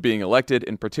chance of being elected.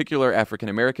 In particular, African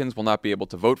Americans will not be able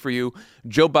to vote for you.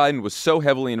 Joe Biden was so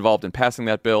heavily involved in passing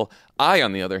that bill. I,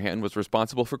 on the other hand, was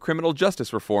responsible for criminal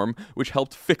justice reform, which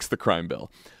helped fix the crime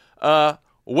bill.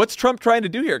 What's Trump trying to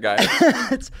do here, guys?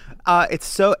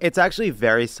 It's actually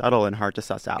very subtle and hard to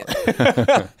suss out.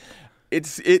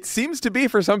 It seems to be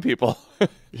for some people.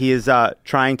 He is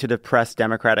trying to depress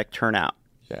Democratic turnout.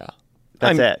 Yeah.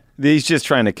 That's it. He's just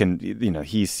trying to,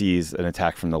 he sees an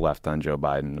attack from the left on Joe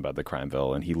Biden about the crime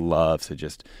bill, and he loves to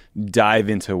just dive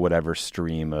into whatever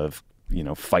stream of,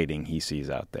 fighting he sees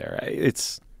out there.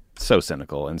 It's so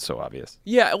cynical and so obvious.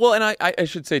 Yeah, well, and I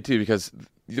should say, too, because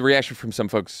the reaction from some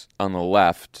folks on the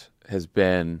left has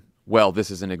been, well,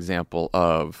 this is an example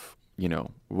of,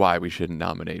 why we shouldn't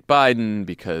nominate Biden,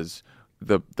 because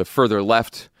the further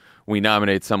left we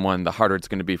nominate someone, the harder it's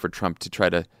going to be for Trump to try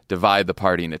to divide the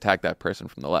party and attack that person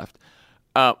from the left.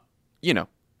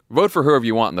 Vote for whoever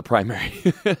you want in the primary.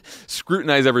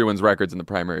 Scrutinize everyone's records in the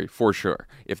primary, for sure.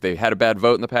 If they had a bad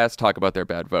vote in the past, talk about their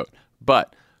bad vote.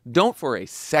 But don't for a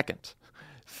second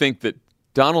think that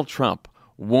Donald Trump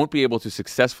won't be able to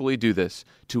successfully do this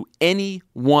to any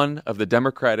one of the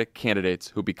Democratic candidates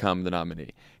who become the nominee.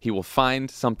 He will find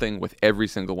something with every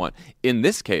single one. In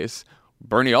this case,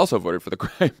 Bernie also voted for the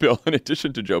crime bill in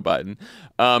addition to Joe Biden,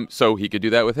 so he could do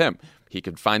that with him. He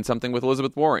could find something with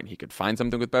Elizabeth Warren. He could find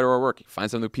something with Beto O'Rourke. He could find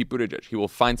something with Pete Buttigieg. He will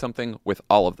find something with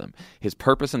all of them. His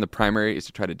purpose in the primary is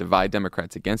to try to divide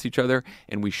Democrats against each other,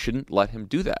 and we shouldn't let him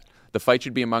do that. The fight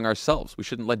should be among ourselves. We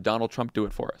shouldn't let Donald Trump do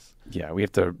it for us. Yeah, we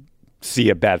have to see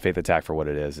a bad faith attack for what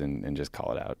it is and just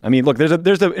call it out. I mean, look, there's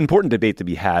an important debate to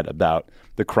be had about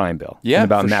the crime bill and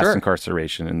about mass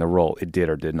incarceration and the role it did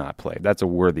or did not play. That's a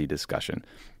worthy discussion.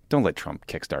 Don't let Trump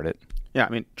kickstart it. Yeah, I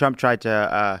mean, Trump tried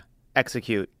to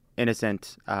execute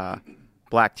innocent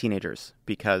black teenagers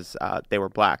because they were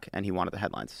black and he wanted the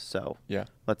headlines. So yeah,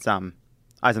 let's eyes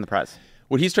on the prize.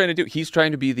 What he's trying to do, he's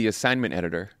trying to be the assignment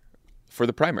editor for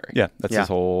the primary. Yeah, that's his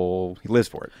whole, he lives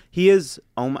for it. He is,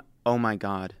 oh my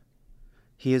God.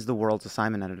 He is the world's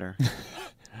assignment editor.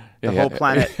 The whole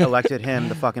planet elected him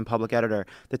the fucking public editor.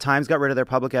 The Times got rid of their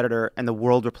public editor, and the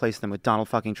world replaced them with Donald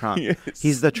fucking Trump. Yes.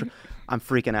 He's the... I'm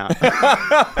freaking out.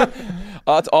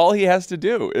 That's all he has to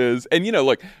do is... And,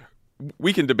 look,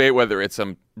 we can debate whether it's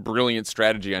some brilliant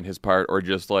strategy on his part or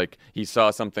just, like, he saw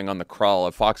something on the crawl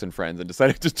of Fox and Friends and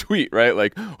decided to tweet, right?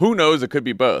 Like, who knows? It could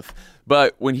be both.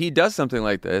 But when he does something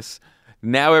like this...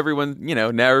 Now everyone's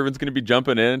going to be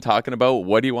jumping in and talking about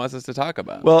what he wants us to talk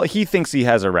about. Well, he thinks he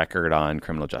has a record on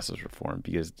criminal justice reform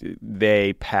because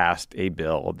they passed a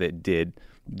bill that did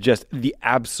just the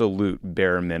absolute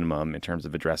bare minimum in terms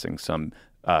of addressing some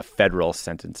federal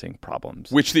sentencing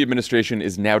problems. Which the administration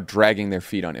is now dragging their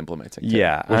feet on implementing.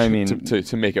 Yeah, I mean...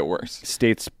 To make it worse.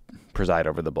 States preside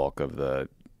over the bulk of the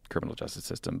criminal justice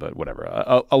system, but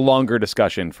whatever. A longer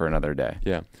discussion for another day.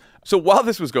 Yeah. So while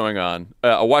this was going on,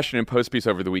 a Washington Post piece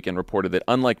over the weekend reported that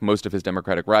unlike most of his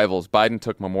Democratic rivals, Biden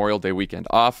took Memorial Day weekend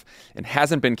off and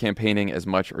hasn't been campaigning as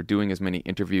much or doing as many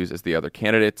interviews as the other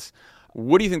candidates.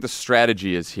 What do you think the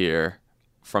strategy is here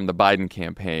from the Biden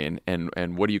campaign, and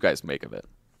what do you guys make of it?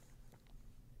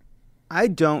 I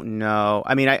don't know.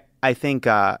 I mean, I think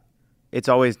it's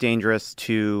always dangerous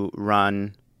to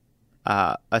run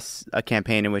a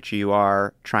campaign in which you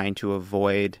are trying to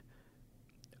avoid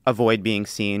being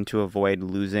seen, to avoid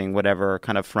losing whatever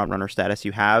kind of front runner status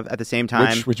you have. At the same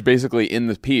time, which basically in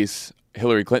the piece,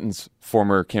 Hillary Clinton's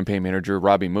former campaign manager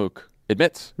Robbie Mook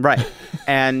admits. Right,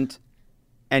 and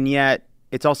yet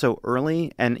it's also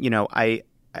early, and I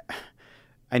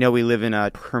I know we live in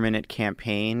a permanent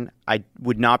campaign. I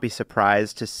would not be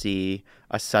surprised to see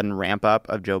a sudden ramp up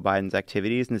of Joe Biden's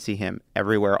activities and to see him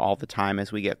everywhere all the time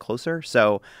as we get closer.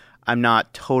 So I'm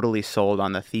not totally sold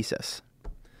on the thesis.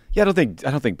 Yeah, I don't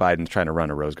think Biden's trying to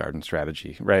run a Rose Garden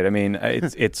strategy, right? I mean,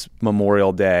 it's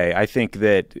Memorial Day. I think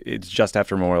that it's just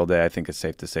after Memorial Day. I think it's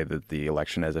safe to say that the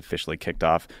election has officially kicked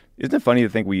off. Isn't it funny to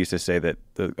think we used to say that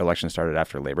the election started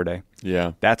after Labor Day?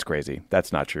 Yeah. That's crazy.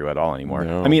 That's not true at all anymore.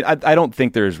 No. I mean, I don't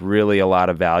think there's really a lot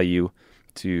of value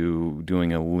to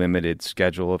doing a limited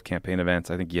schedule of campaign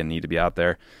events. I think you need to be out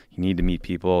there. You need to meet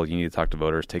people. You need to talk to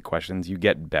voters, take questions. You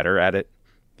get better at it.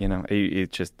 You know,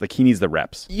 it's just like he needs the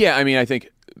reps. Yeah, I mean, I think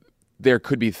there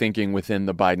could be thinking within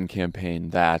the Biden campaign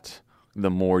that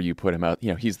the more you put him out,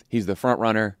 he's the front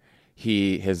runner.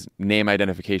 His name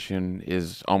identification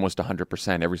is almost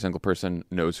 100%. Every single person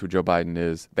knows who Joe Biden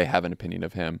is. They have an opinion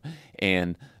of him.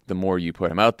 And the more you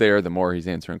put him out there, the more he's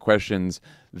answering questions,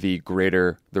 the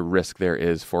greater the risk there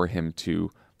is for him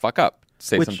to fuck up,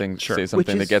 say something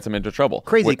that gets him into trouble.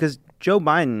 Crazy, because Joe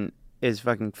Biden is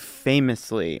fucking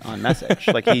famously on message.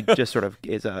 Like he just sort of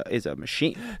is a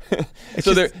machine.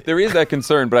 So there is that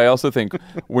concern, but I also think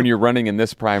when you're running in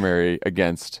this primary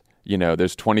against,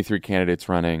 there's 23 candidates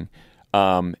running,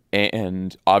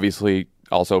 and obviously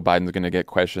also Biden's going to get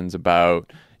questions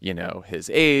about, his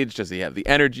age. Does he have the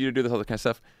energy to do this, all that kind of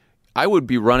stuff? I would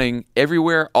be running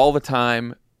everywhere all the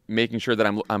time, making sure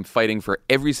that I'm fighting for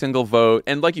every single vote.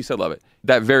 And like you said, Lovett,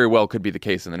 that very well could be the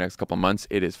case in the next couple of months.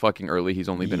 It is fucking early. He's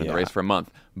only been in the race for a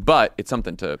month. But it's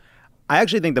something to... I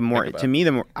actually think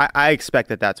I expect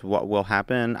that that's what will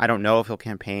happen. I don't know if he'll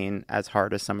campaign as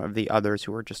hard as some of the others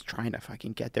who are just trying to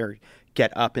fucking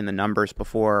get up in the numbers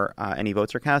before any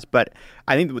votes are cast. But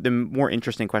I think the more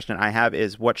interesting question I have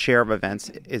is what share of events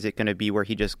is it going to be where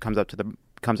he just comes up to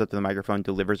the microphone,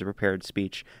 delivers a prepared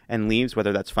speech, and leaves,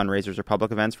 whether that's fundraisers or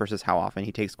public events, versus how often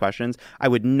he takes questions. I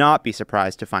would not be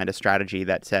surprised to find a strategy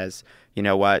that says, you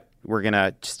know what, we're going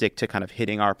to stick to kind of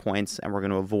hitting our points and we're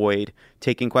going to avoid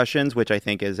taking questions, which I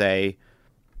think is a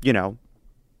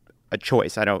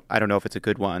choice. I don't know if it's a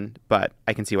good one, but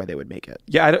I can see why they would make it.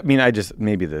 Yeah,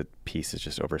 maybe the piece is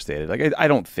just overstated. Like I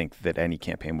don't think that any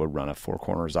campaign would run a four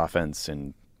corners offense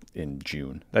in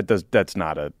June. That's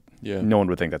not a... Yeah. No one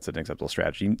would think that's an acceptable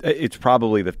strategy. It's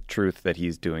probably the truth that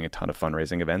he's doing a ton of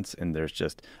fundraising events, and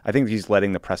I think he's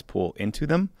letting the press pool into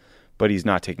them, but he's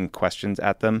not taking questions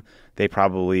at them. They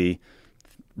probably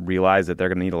realize that they're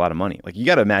going to need a lot of money. Like, you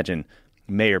got to imagine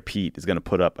Mayor Pete is going to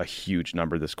put up a huge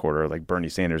number this quarter. Like, Bernie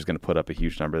Sanders is going to put up a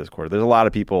huge number this quarter. There's a lot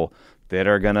of people that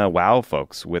are going to wow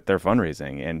folks with their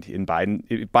fundraising. And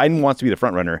if Biden wants to be the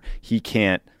front runner, he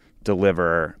can't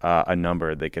deliver a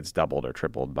number that gets doubled or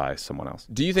tripled by someone else.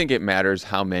 Do you think it matters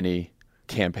how many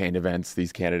campaign events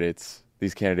these candidates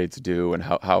do and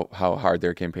how hard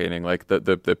they're campaigning? Like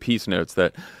the piece notes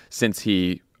that since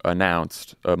he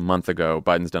announced a month ago,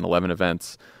 Biden's done 11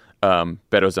 events,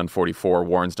 Beto's done 44,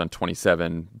 Warren's done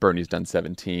 27, Bernie's done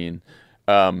 17.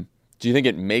 Do you think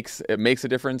it makes a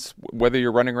difference whether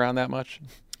you're running around that much?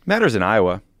 Matters in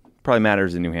Iowa. Probably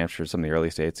matters in New Hampshire, some of the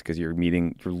early states, because you're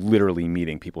literally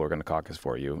meeting people who are going to caucus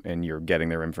for you, and you're getting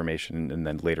their information and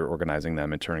then later organizing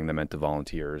them and turning them into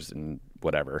volunteers and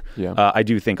whatever. Yeah. I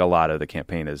do think a lot of the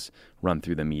campaign is run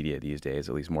through the media these days,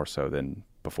 at least more so than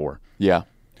before. Yeah.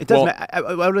 It does. I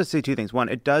would just say two things. One,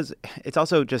 it's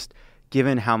also just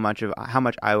given how much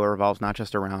Iowa revolves not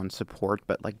just around support,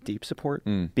 but like deep support.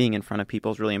 Being in front of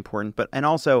people is really important. And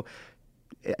also,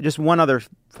 just one other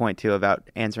point too about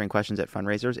answering questions at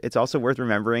fundraisers. It's also worth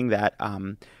remembering that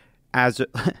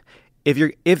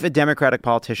if a Democratic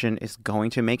politician is going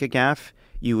to make a gaffe,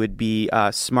 you would be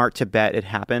smart to bet it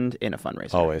happened in a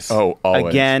fundraiser. Always. Always.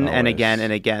 Again and again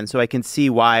and again. So I can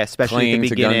see why, especially at the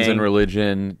beginning. To guns and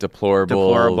religion,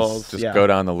 deplorables. Just go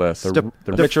down the list. The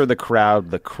richer the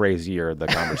crowd, the crazier the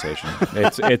conversation.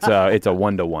 It's a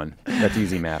 1-to-1. That's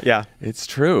easy math. Yeah, it's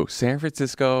true. San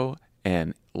Francisco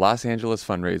and Los Angeles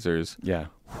fundraisers. Yeah.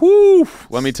 Whoo!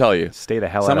 Let me tell you. Stay the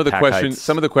hell out of Pack Heights.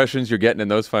 Some of the questions you're getting in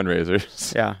those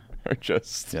fundraisers. Yeah. Are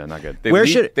just not good.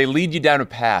 They lead you down a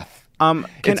path.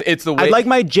 It's the way. I'd like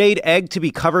my jade egg to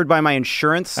be covered by my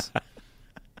insurance.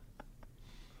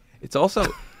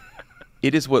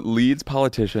 It is what leads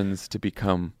politicians to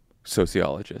become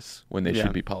sociologists when they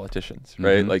should be politicians,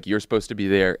 right? Mm-hmm. Like, you're supposed to be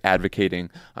there advocating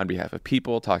on behalf of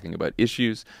people, talking about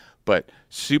issues, but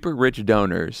super rich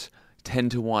donors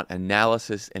tend to want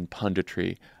analysis and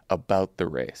punditry about the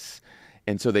race.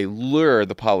 And so they lure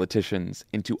the politicians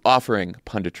into offering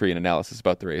punditry and analysis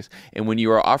about the race. And when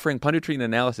you are offering punditry and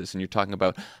analysis and you're talking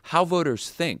about how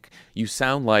voters think, you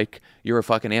sound like you're a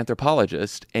fucking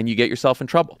anthropologist and you get yourself in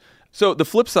trouble. So the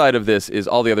flip side of this is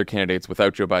all the other candidates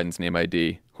without Joe Biden's name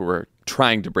ID who are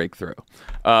trying to break through.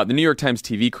 The New York Times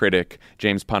TV critic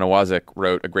James Poniewozik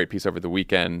wrote a great piece over the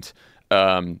weekend.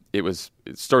 It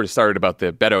sort of started about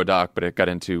the Beto doc, but it got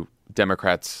into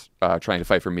Democrats trying to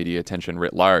fight for media attention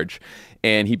writ large.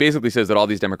 And he basically says that all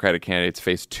these Democratic candidates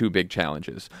face two big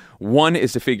challenges. One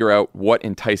is to figure out what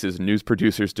entices news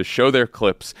producers to show their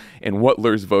clips and what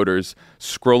lures voters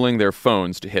scrolling their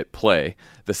phones to hit play.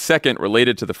 The second,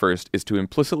 related to the first, is to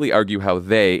implicitly argue how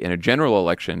they, in a general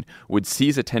election, would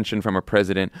seize attention from a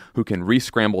president who can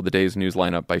re-scramble the day's news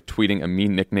lineup by tweeting a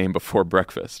mean nickname before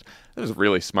breakfast. That was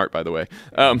really smart, by the way.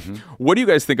 What do you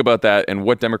guys think about that, and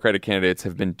what Democratic candidates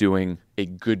have been doing a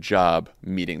good job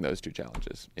meeting those two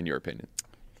challenges, in your opinion?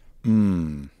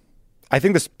 I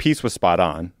think this piece was spot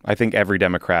on. I think every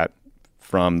Democrat,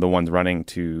 from the ones running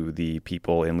to the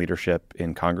people in leadership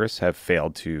in Congress, have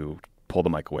failed to pull the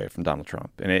mic away from Donald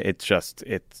Trump. And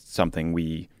it's something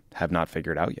we have not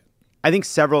figured out yet. I think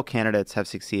several candidates have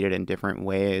succeeded in different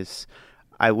ways.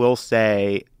 I will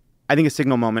say, I think a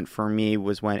signal moment for me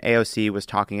was when AOC was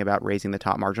talking about raising the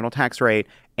top marginal tax rate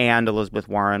and Elizabeth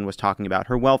Warren was talking about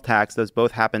her wealth tax. Those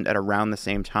both happened at around the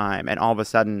same time. And all of a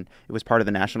sudden, it was part of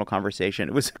the national conversation.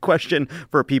 It was a question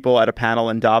for people at a panel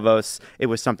in Davos. It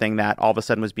was something that all of a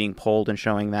sudden was being polled and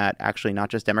showing that actually not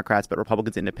just Democrats, but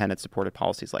Republicans, independents supported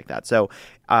policies like that. So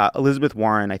Elizabeth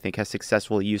Warren, I think, has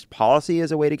successfully used policy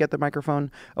as a way to get the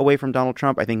microphone away from Donald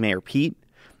Trump. I think Mayor Pete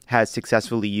has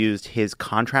successfully used his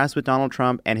contrast with Donald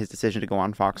Trump and his decision to go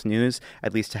on Fox News,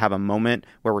 at least to have a moment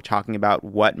where we're talking about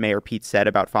what Mayor Pete said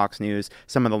about Fox News.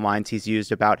 Some of the lines he's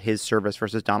used about his service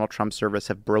versus Donald Trump's service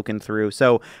have broken through.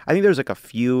 So I think there's like a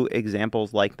few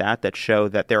examples like that show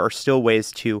that there are still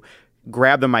ways to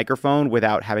grab the microphone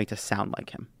without having to sound like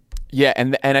him. Yeah,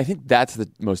 and I think that's the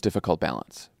most difficult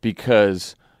balance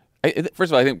because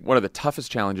first of all, I think one of the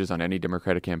toughest challenges on any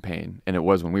Democratic campaign, and it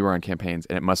was when we were on campaigns,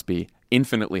 and it must be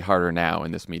infinitely harder now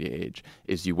in this media age,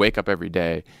 is you wake up every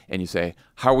day and you say,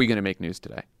 how are we going to make news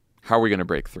today? How are we going to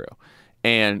break through?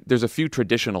 And there's a few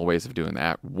traditional ways of doing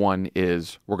that. One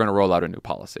is we're going to roll out a new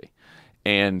policy.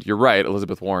 And you're right,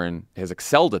 Elizabeth Warren has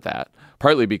excelled at that,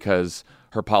 partly because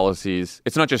her policies,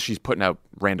 it's not just she's putting out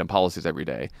random policies every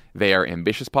day. They are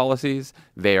ambitious policies.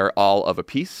 They are all of a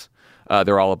piece.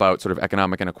 They're all about sort of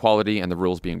economic inequality and the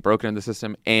rules being broken in the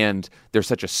system. And there's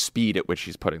such a speed at which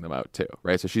she's putting them out, too,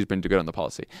 right? So she's been good on the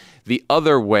policy. The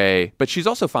other way, but she's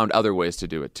also found other ways to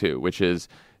do it, too, which is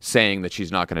saying that she's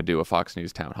not going to do a Fox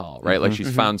News town hall, right? Like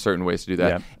she's found certain ways to do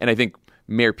that. Yeah. And I think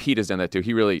Mayor Pete has done that, too.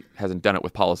 He really hasn't done it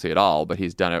with policy at all, but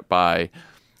he's done it by,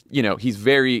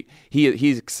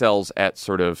 he excels at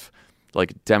sort of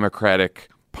like Democratic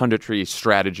punditry,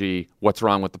 strategy, what's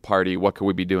wrong with the party, what could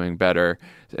we be doing better,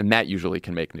 and that usually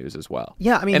can make news as well.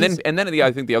 Yeah, I mean, and then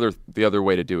I think the other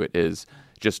way to do it is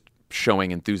just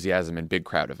showing enthusiasm in big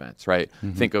crowd events, right?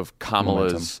 Mm-hmm. Think of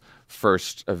Kamala's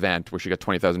first event where she got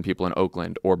 20,000 people in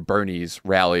Oakland, or Bernie's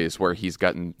rallies where he's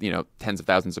gotten tens of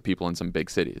thousands of people in some big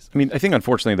cities. I mean, I think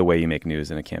unfortunately the way you make news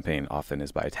in a campaign often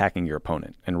is by attacking your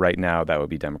opponent, and right now that would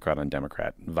be Democrat on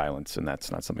Democrat violence, and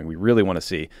that's not something we really want to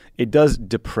see. It does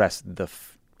depress the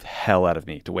hell out of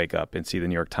me to wake up and see the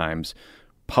New York Times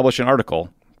publish an article,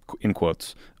 in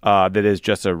quotes, that is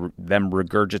just them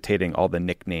regurgitating all the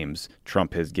nicknames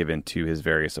Trump has given to his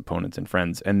various opponents and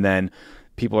friends. And then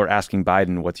people are asking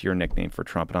Biden, what's your nickname for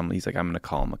Trump? And he's like, I'm going to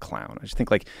call him a clown. I just think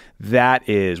like that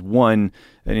is an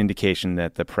indication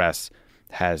that the press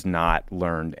has not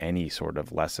learned any sort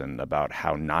of lesson about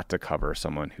how not to cover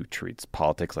someone who treats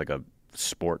politics like a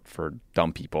sport for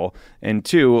dumb people. And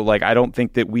two, like, I don't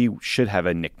think that we should have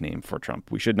a nickname for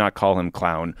Trump. We should not call him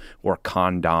clown or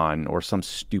condon or some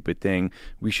stupid thing.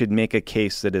 We should make a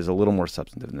case that is a little more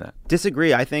substantive than that.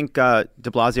 Disagree. I think de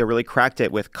Blasio really cracked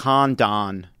it with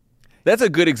condon. That's a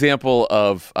good example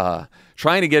of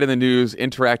trying to get in the news,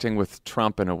 interacting with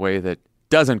Trump in a way that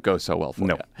doesn't go so well for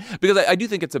you. Because I do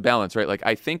think it's a balance, right? Like,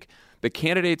 I think the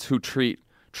candidates who treat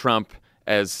Trump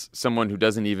as someone who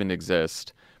doesn't even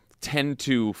exist tend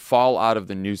to fall out of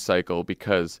the news cycle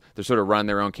because they're sort of running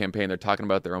their own campaign. They're talking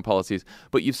about their own policies.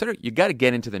 But you got to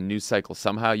get into the news cycle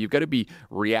somehow. You've got to be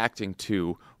reacting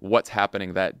to what's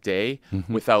happening that day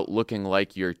without looking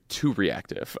like you're too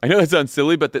reactive. I know that sounds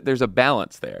silly, but there's a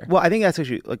balance there. Well, I think that's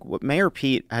actually like what Mayor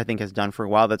Pete, I think, has done for a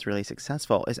while that's really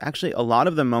successful is actually a lot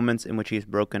of the moments in which he's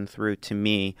broken through to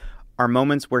me are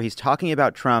moments where he's talking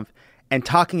about Trump and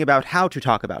talking about how to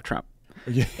talk about Trump.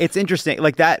 Yeah. It's interesting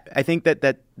like that. I think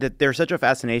that there's such a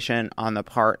fascination on the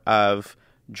part of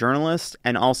journalists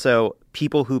and also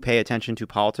people who pay attention to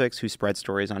politics who spread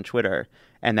stories on Twitter,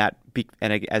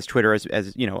 as Twitter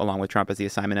as along with Trump as the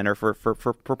assignment ender for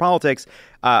politics,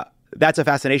 that's a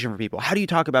fascination for people. How do you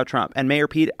talk about Trump? And Mayor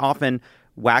Pete often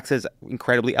waxes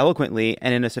incredibly eloquently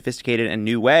and in a sophisticated and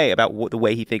new way about the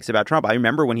way he thinks about Trump. I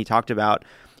remember when he talked about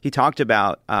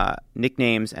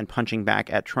nicknames and punching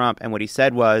back at Trump. And what he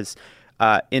said was,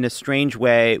 in a strange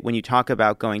way, when you talk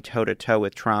about going toe-to-toe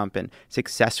with Trump and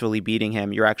successfully beating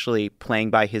him, you're actually playing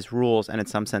by his rules and in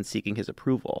some sense seeking his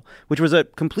approval, which was a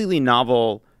completely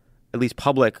novel, at least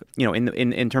public,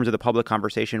 in terms of the public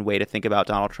conversation, way to think about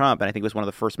Donald Trump. And I think it was one of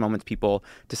the first moments people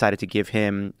decided to give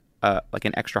him like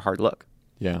an extra hard look.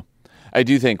 Yeah. I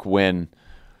do think when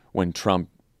Trump,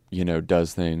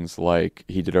 does things like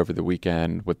he did over the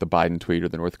weekend with the Biden tweet or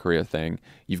the North Korea thing,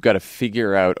 you've got to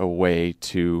figure out a way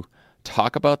to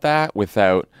talk about that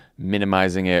without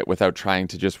minimizing it, without trying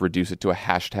to just reduce it to a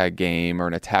hashtag game or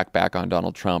an attack back on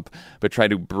Donald Trump, but try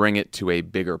to bring it to a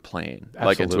bigger plane. Absolutely.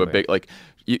 Like into a big,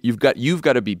 you've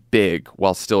got to be big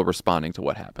while still responding to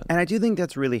what happened. And I do think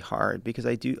that's really hard because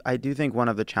I do think one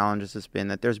of the challenges has been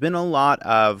that there's been a lot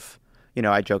of,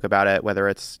 I joke about it, whether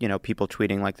it's, people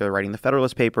tweeting like they're writing the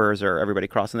Federalist Papers or everybody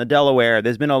crossing the Delaware.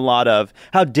 There's been a lot of,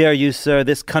 how dare you, sir,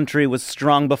 this country was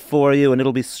strong before you and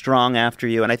it'll be strong after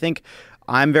you. And I think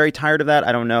I'm very tired of that.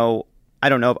 I don't know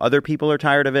if other people are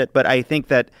tired of it, but I think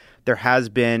that there has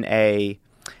been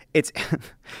it's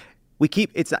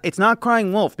not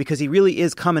crying wolf because he really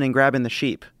is coming and grabbing the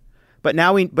sheep. But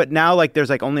now there's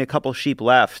like only a couple sheep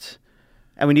left.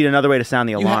 And we need another way to sound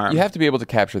the alarm. You have to be able to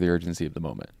capture the urgency of the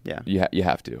moment. Yeah. You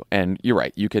have to. And you're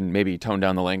right. You can maybe tone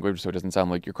down the language so it doesn't sound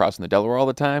like you're crossing the Delaware all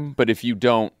the time. But if you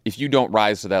don't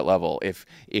rise to that level,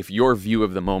 if your view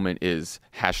of the moment is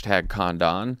hashtag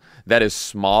Condon, that is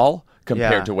small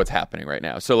compared to what's happening right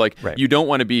now. So You don't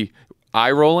want to be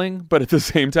eye rolling, but at the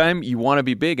same time, you want to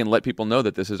be big and let people know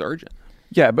that this is urgent.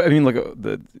 Yeah, but I mean, look,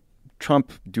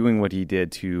 Trump doing what he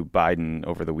did to Biden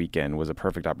over the weekend was a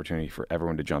perfect opportunity for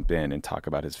everyone to jump in and talk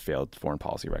about his failed foreign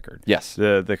policy record. Yes.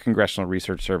 The Congressional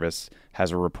Research Service has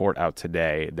a report out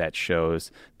today that shows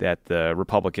that the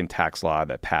Republican tax law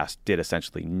that passed did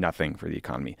essentially nothing for the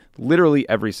economy. Literally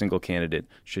every single candidate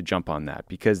should jump on that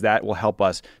because that will help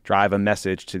us drive a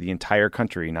message to the entire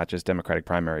country, not just Democratic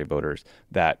primary voters,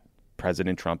 that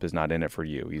President Trump is not in it for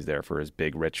you. He's there for his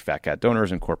big, rich, fat cat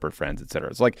donors and corporate friends, et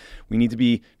cetera. It's like we need to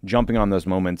be jumping on those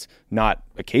moments, not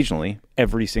occasionally,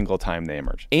 every single time they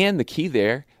emerge. And the key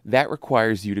there, that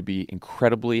requires you to be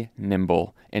incredibly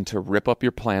nimble and to rip up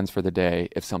your plans for the day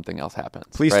if something else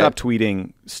happens. Please stop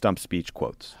tweeting stump speech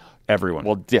quotes. Everyone.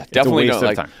 Well, yeah, definitely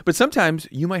don't. But sometimes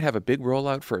you might have a big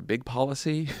rollout for a big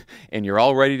policy and you're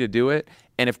all ready to do it.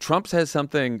 And if Trump says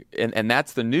something and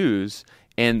that's the news,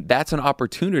 and that's an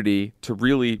opportunity to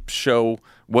really show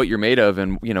what you're made of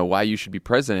and, why you should be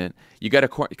president. You got to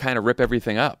kind of rip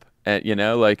everything up.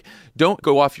 Don't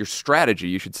go off your strategy.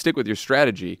 You should stick with your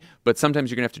strategy. But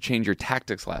sometimes you're going to have to change your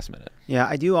tactics last minute. Yeah,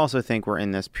 I do also think we're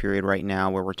in this period right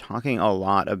now where we're talking a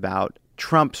lot about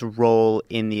Trump's role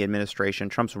in the administration,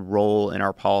 Trump's role in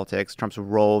our politics, Trump's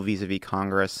role vis-a-vis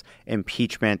Congress,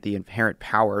 impeachment, the inherent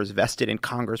powers vested in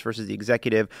Congress versus the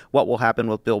executive, what will happen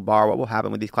with Bill Barr, what will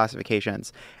happen with these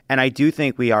classifications. And I do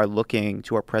think we are looking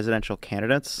to our presidential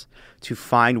candidates to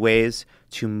find ways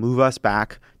to move us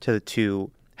back to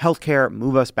healthcare,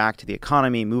 move us back to the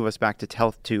economy, move us back to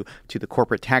the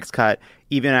corporate tax cut,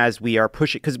 even as we are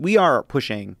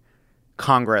pushing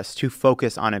Congress to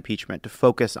focus on impeachment, to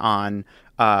focus on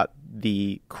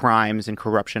the crimes and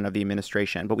corruption of the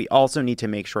administration. But we also need to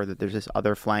make sure that there's this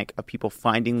other flank of people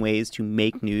finding ways to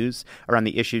make news around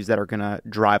the issues that are going to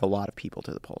drive a lot of people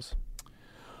to the polls.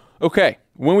 Okay.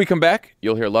 When we come back,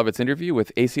 you'll hear Lovett's interview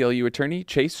with ACLU attorney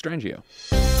Chase Strangio.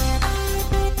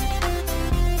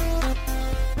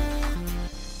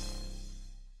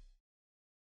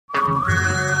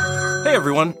 Hey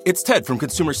everyone, it's Ted from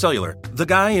Consumer Cellular, the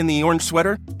guy in the orange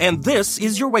sweater, and this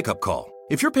is your wake-up call.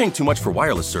 If you're paying too much for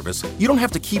wireless service, you don't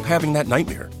have to keep having that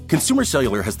nightmare. Consumer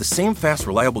Cellular has the same fast,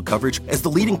 reliable coverage as the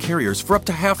leading carriers for up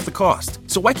to half the cost.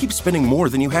 So why keep spending more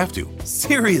than you have to?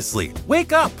 Seriously,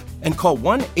 wake up and call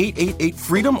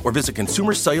 1-888-FREEDOM or visit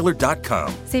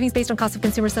consumercellular.com. Savings based on cost of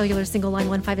Consumer Cellular single line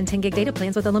 1, 5, and 10 gig data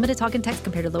plans with unlimited talk and text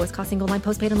compared to lowest cost single line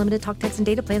postpaid unlimited talk, text, and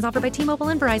data plans offered by T-Mobile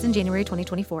and Verizon January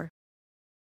 2024.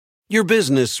 Your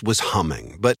business was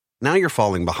humming, but now you're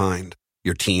falling behind.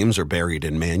 Your teams are buried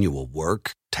in manual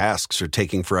work, tasks are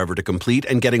taking forever to complete,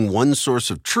 and getting one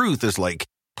source of truth is like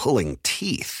pulling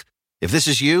teeth. If this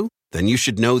is you, then you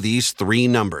should know these three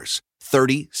numbers: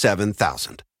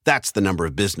 37,000. That's the number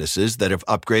of businesses that have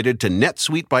upgraded to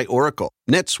NetSuite by Oracle.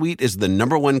 NetSuite is the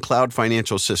 #1 cloud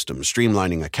financial system,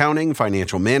 streamlining accounting,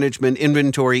 financial management,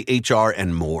 inventory, HR,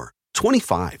 and more.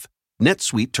 25.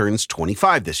 NetSuite turns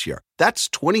 25 this year. That's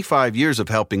 25 years of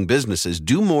helping businesses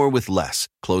do more with less,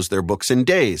 close their books in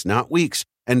days, not weeks,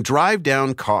 and drive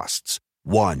down costs.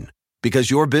 One.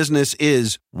 Because your business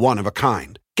is one of a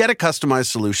kind. Get a customized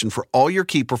solution for all your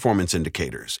key performance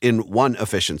indicators in one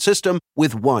efficient system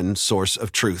with one source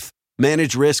of truth.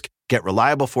 Manage risk, get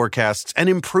reliable forecasts, and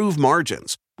improve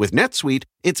margins. With NetSuite,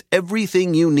 it's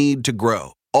everything you need to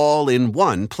grow, all in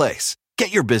one place.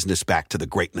 Get your business back to the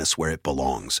greatness where it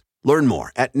belongs. Learn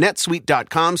more at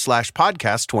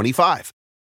netsuite.com/podcast25.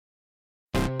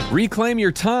 Reclaim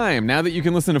your time now that you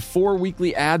can listen to 4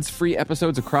 weekly ads-free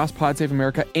episodes across Pod Save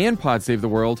America and Pod Save the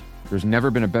World. There's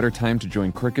never been a better time to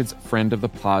join Cricut's Friend of the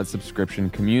Pod subscription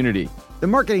community. The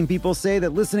marketing people say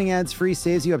that listening ads-free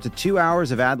saves you up to 2 hours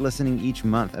of ad listening each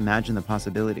month. Imagine the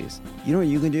possibilities. You know what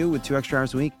you can do with 2 extra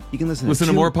hours a week? You can listen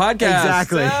to more podcasts.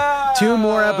 Exactly. 2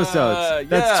 more episodes.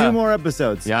 That's 2 more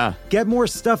episodes. Yeah. Get more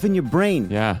stuff in your brain.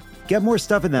 Yeah. Get more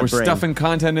stuff in that brain. More stuff and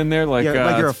content in there like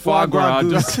you're a foie gras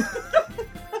goose.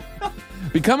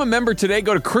 Become a member today.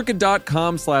 Go to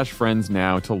Cricut.com/friends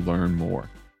now to learn more.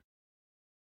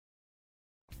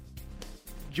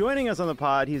 Joining us on the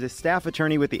pod, he's a staff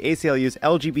attorney with the ACLU's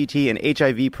LGBT and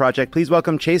HIV project. Please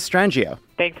welcome Chase Strangio.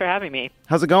 Thanks for having me.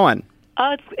 How's it going?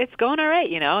 It's going all right.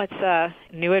 It's a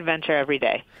new adventure every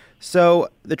day. So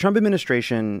the Trump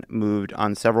administration moved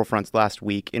on several fronts last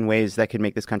week in ways that could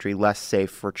make this country less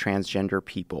safe for transgender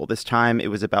people. This time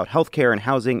it was about healthcare and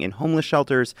housing in homeless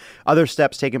shelters. Other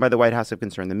steps taken by the White House have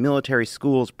concerned the military,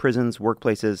 schools, prisons,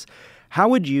 workplaces. How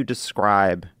would you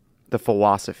describe the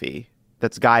philosophy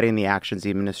that's guiding the actions the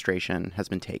administration has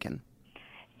been taking?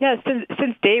 Yeah,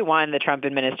 since day one, the Trump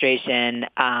administration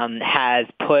has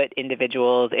put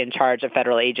individuals in charge of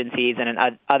federal agencies and in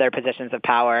other positions of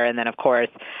power, and then, of course,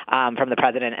 from the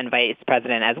president and vice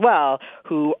president as well,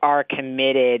 who are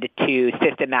committed to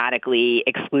systematically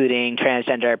excluding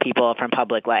transgender people from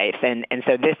public life. And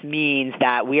so this means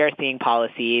that we are seeing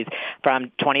policies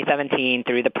from 2017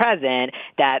 through the present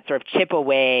that sort of chip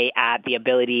away at the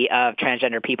ability of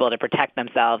transgender people to protect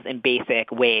themselves in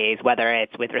basic ways, whether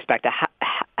it's with respect to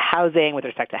housing, with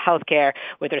respect to healthcare,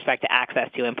 with respect to access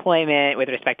to employment, with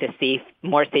respect to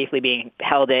more safely being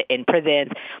held in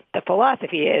prisons. The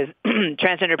philosophy is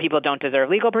transgender people don't deserve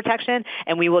legal protection,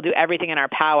 and we will do everything in our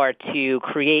power to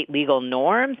create legal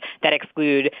norms that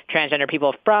exclude transgender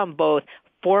people from both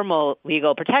formal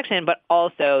legal protection, but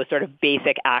also sort of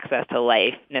basic access to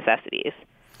life necessities.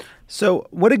 So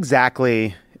what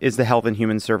exactly is the Health and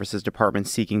Human Services Department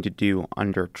seeking to do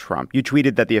under Trump? You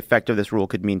tweeted that the effect of this rule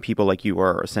could mean people like you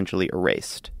are essentially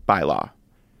erased by law.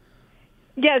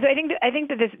 Yeah, so I think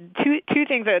that there's two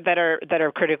things that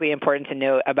are critically important to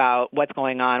note about what's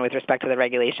going on with respect to the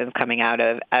regulations coming out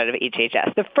of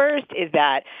HHS. The first is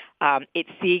that it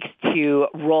seeks to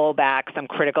roll back some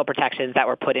critical protections that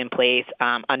were put in place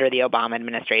under the Obama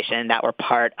administration that were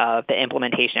part of the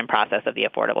implementation process of the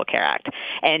Affordable Care Act.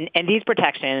 And these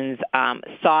protections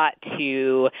sought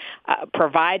to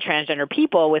provide transgender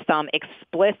people with some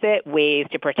explicit ways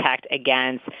to protect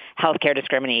against healthcare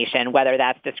discrimination, whether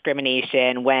that's discrimination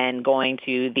when going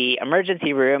to the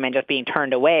emergency room and just being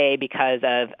turned away because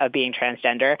of being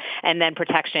transgender, and then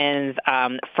protections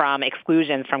from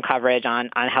exclusions from coverage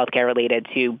on health care related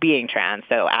to being trans.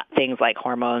 So things like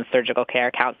hormones, surgical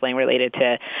care, counseling related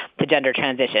to gender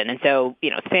transition. And so,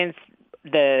 since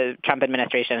the Trump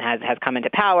administration has come into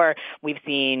power, we've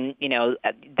seen,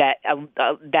 that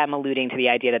them alluding to the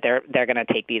idea that they're going to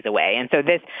take these away. And so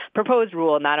this proposed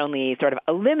rule not only sort of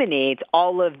eliminates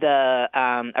all of the,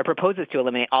 or proposes to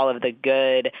eliminate all of the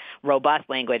good, robust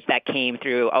language that came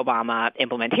through Obama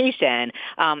implementation,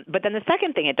 but then the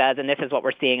second thing it does, and this is what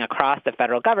we're seeing across the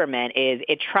federal government, is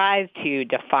it tries to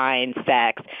define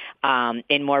sex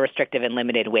in more restrictive and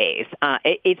limited ways.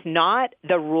 It's not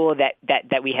the rule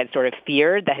that we had sort of feared,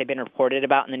 that had been reported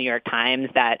about in the New York Times,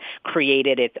 that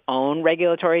created its own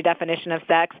regulatory definition of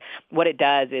sex. What it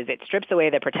does is it strips away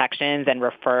the protections and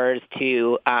refers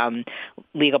to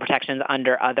legal protections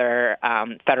under other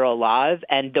federal laws,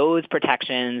 and those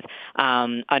protections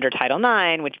under Title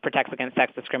IX, which protects against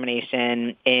sex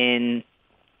discrimination in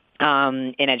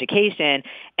education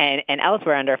and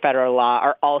elsewhere under federal law,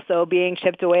 are also being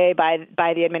chipped away by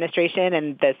the administration,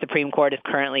 and the Supreme Court is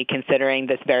currently considering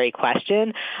this very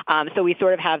question. So we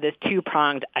sort of have this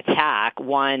two-pronged attack: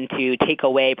 one, to take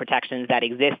away protections that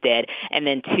existed, and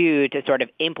then two, to sort of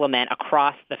implement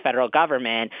across the federal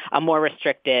government a more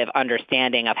restrictive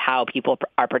understanding of how people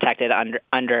are protected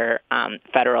under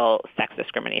federal sex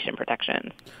discrimination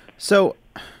protections. So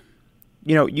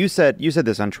You said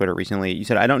this on Twitter recently. You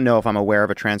said, I don't know if I'm aware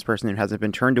of a trans person who hasn't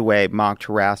been turned away, mocked,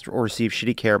 harassed, or received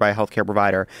shitty care by a healthcare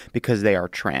provider because they are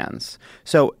trans.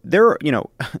 So there,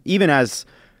 even as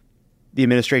the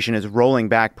administration is rolling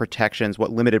back protections,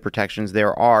 what limited protections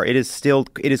there are, it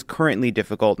is currently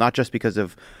difficult, not just because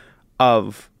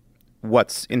of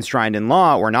what's enshrined in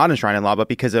law or not enshrined in law, but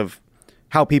because of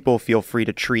how people feel free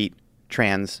to treat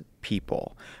trans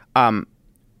people.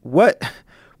 What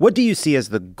do you see as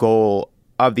the goal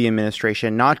of the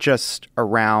administration, not just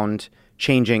around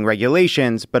changing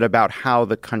regulations, but about how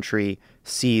the country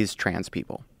sees trans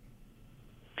people?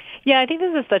 Yeah, I think this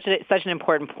is such an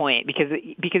important point because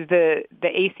the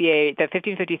ACA, the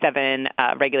 1557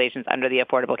 regulations under the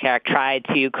Affordable Care Act tried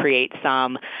to create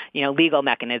some legal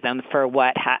mechanisms for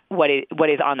what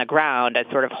is on the ground a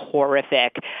sort of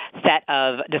horrific set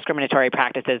of discriminatory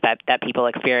practices that people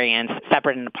experience,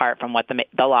 separate and apart from what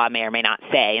the law may or may not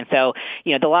say. And so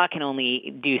the law can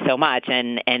only do so much,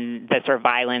 and the sort of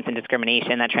violence and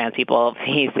discrimination that trans people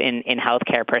face in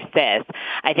healthcare persists.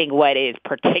 I think what is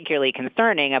particularly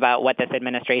concerning about what this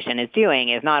administration is doing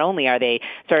is not only are they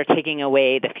sort of taking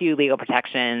away the few legal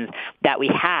protections that we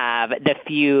have, the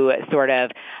few sort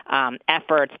of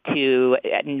efforts to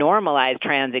normalize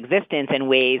trans existence in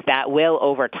ways that will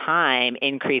over time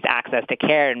increase access to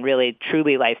care in really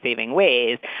truly life-saving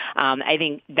ways. I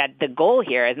think that the goal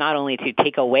here is not only to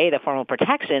take away the formal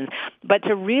protections, but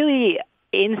to really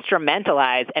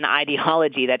instrumentalize an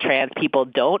ideology that trans people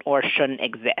don't or shouldn't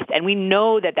exist. And we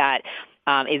know that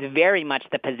is very much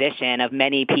the position of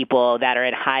many people that are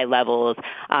at high levels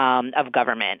of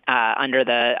government under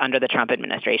the Trump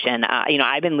administration.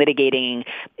 I've been litigating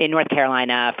in North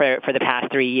Carolina for the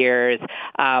past 3 years,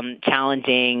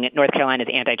 challenging North Carolina's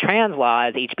anti-trans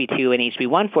laws, HB2 and HB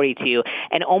 142,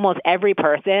 and almost every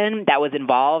person that was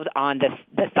involved on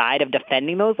the side of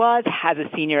defending those laws has a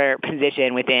senior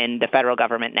position within the federal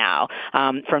government now,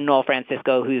 from Noel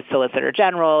Francisco, who's Solicitor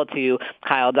General, to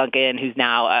Kyle Duncan, who's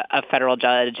now a federal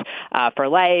judge for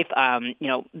life.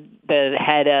 The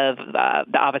head of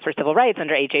the Office for Civil Rights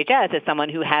under HHS is someone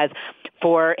who has,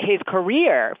 for his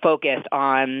career, focused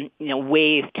on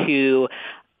ways to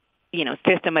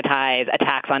systematize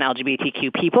attacks on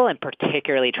LGBTQ people and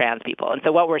particularly trans people. And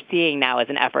so what we're seeing now is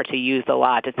an effort to use the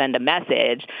law to send a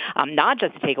message, not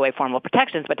just to take away formal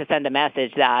protections, but to send a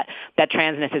message that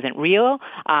transness isn't real,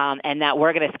 and that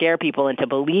we're going to scare people into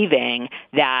believing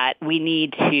that we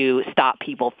need to stop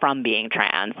people from being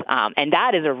trans. And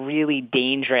that is a really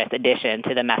dangerous addition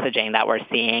to the messaging that we're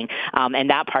seeing, and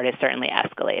that part is certainly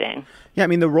escalating. Yeah, I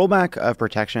mean, the rollback of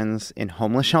protections in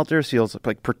homeless shelters feels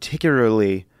like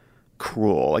particularly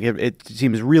cruel. Like it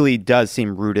does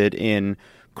seem rooted in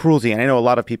cruelty. And I know a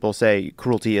lot of people say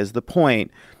cruelty is the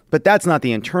point, but that's not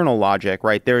the internal logic,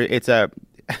 right? Do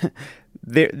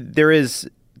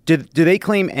they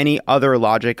claim any other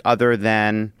logic other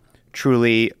than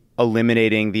truly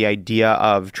eliminating the idea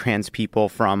of trans people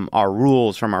from our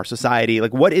rules, from our society?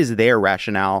 Like, what is their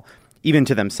rationale, even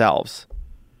to themselves?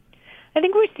 I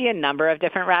think we see a number of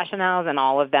different rationales, and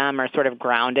all of them are sort of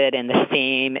grounded in the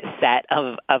same set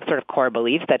of sort of core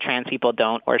beliefs that trans people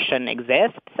don't or shouldn't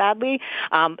exist, sadly.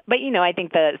 But I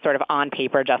think the sort of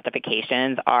on-paper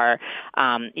justifications are,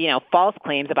 false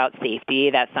claims about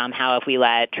safety, that somehow if we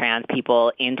let trans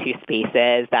people into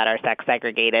spaces that are sex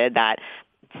segregated, that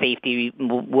safety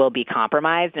will be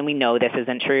compromised, and we know this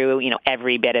isn't true.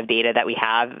 Every bit of data that we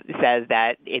have says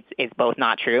that it's both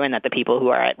not true, and that the people who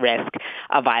are at risk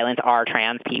of violence are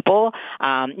trans people.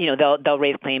 They'll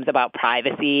raise claims about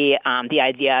privacy, the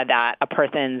idea that a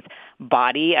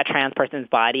trans person's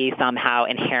body somehow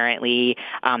inherently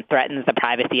threatens the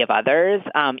privacy of others.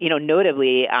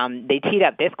 Notably, they teed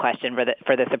up this question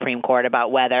for the Supreme Court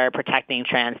about whether protecting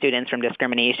trans students from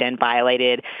discrimination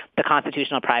violated the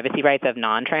constitutional privacy rights of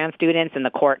non-trans students, and the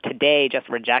court today just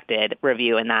rejected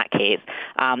review in that case,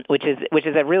 which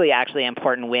is a really actually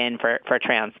important win for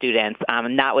trans students.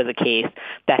 And that was a case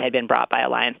that had been brought by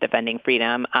Alliance Defending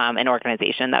Freedom, an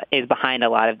organization that is behind a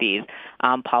lot of these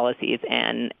policies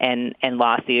and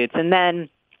lawsuits. And then,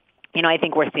 I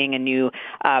think we're seeing a new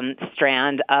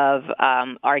strand of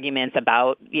arguments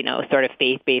about, sort of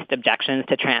faith-based objections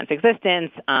to trans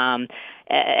existence.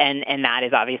 And that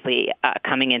is obviously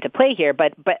coming into play here.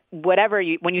 But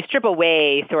when you strip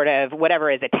away sort of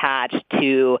whatever is attached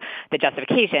to the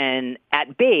justification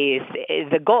at base,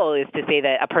 the goal is to say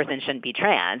that a person shouldn't be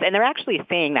trans. And they're actually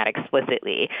saying that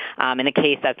explicitly in a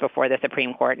case that's before the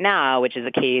Supreme Court now, which is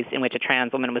a case in which a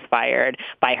trans woman was fired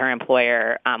by her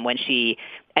employer when she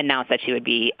announced that she would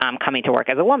be coming to work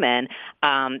as a woman.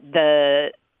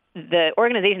 the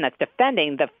organization that's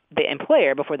defending the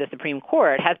employer before the Supreme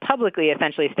Court has publicly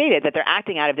essentially stated that they're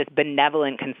acting out of this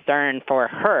benevolent concern for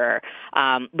her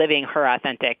living her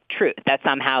authentic truth, that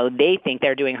somehow they think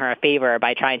they're doing her a favor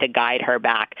by trying to guide her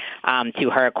back to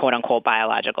her quote-unquote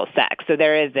biological sex. So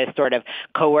there is this sort of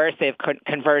coercive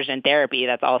conversion therapy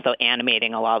that's also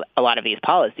animating a lot of these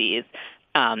policies.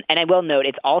 And I will note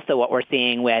it's also what we're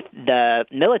seeing with the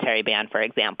military ban, for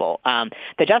example.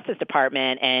 The Justice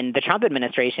Department and the Trump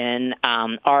administration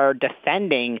are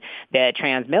defending the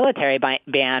trans military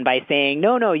ban by saying,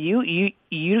 no, you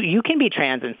can be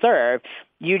trans and serve.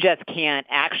 You just can't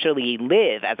actually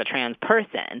live as a trans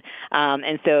person.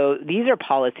 And so these are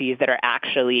policies that are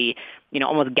actually,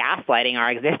 almost gaslighting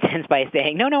our existence by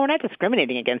saying, no, we're not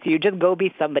discriminating against you. Just go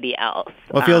be somebody else.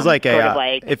 Well, it feels like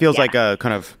like a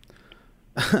kind of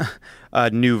a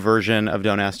new version of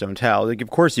Don't Ask, Don't Tell. Like, of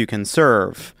course you can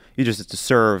serve. You just have to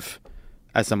serve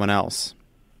as someone else.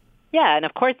 Yeah, and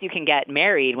of course you can get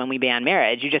married when we ban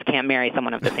marriage. You just can't marry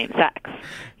someone of the same sex,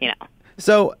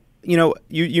 So,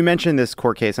 you mentioned this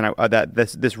court case and that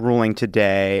this ruling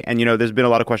today, and, there's been a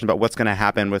lot of questions about what's going to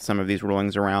happen with some of these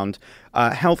rulings around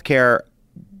healthcare.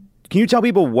 Can you tell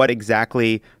people what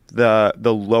exactly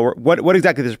what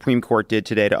exactly the Supreme Court did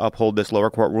today to uphold this lower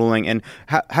court ruling, and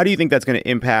how do you think that's going to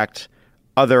impact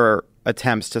other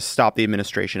attempts to stop the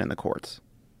administration in the courts?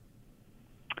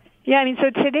 Yeah, so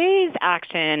today's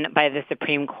action by the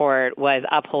Supreme Court was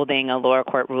upholding a lower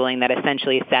court ruling that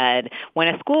essentially said when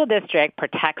a school district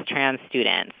protects trans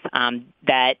students,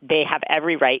 that they have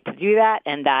every right to do that,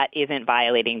 and that isn't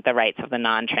violating the rights of the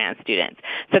non-trans students.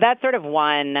 So that's sort of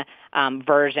one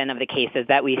version of the cases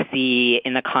that we see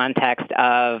in the context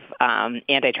of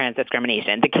anti-trans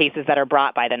discrimination, the cases that are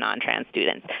brought by the non-trans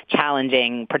students,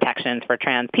 challenging protections for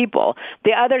trans people.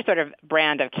 The other sort of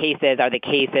brand of cases are the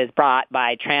cases brought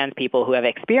by trans people who have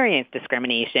experienced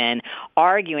discrimination,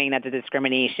 arguing that the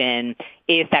discrimination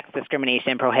is sex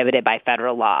discrimination prohibited by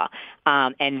federal law.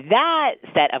 And that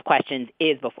set of questions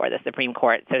is before the Supreme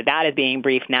Court. So that is being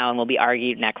briefed now and will be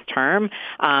argued next term.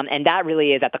 And that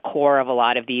really is at the core of a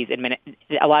lot of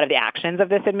the actions of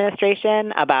this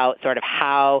administration about sort of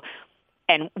how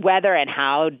and whether and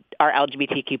how are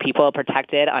LGBTQ people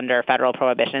protected under federal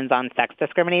prohibitions on sex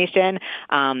discrimination.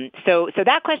 So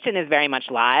that question is very much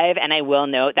live, and I will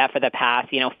note that for the past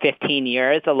 15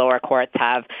 years, the lower courts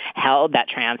have held that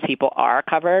trans people are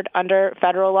covered under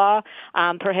federal law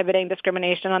prohibiting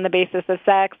discrimination on the basis of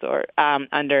sex, or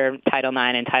under Title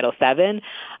IX and Title VII.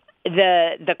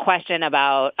 The question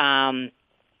about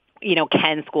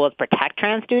can schools protect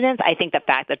trans students? I think the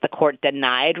fact that the court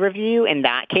denied review in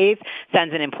that case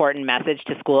sends an important message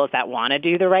to schools that want to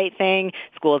do the right thing,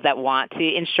 schools that want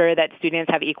to ensure that students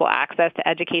have equal access to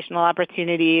educational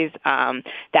opportunities.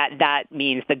 That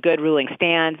means the good ruling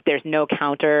stands. There's no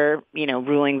counter,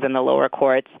 rulings in the lower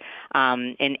courts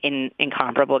in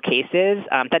comparable cases.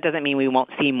 That doesn't mean we won't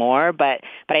see more, but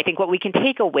I think what we can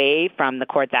take away from the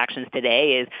court's actions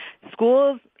today is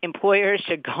employers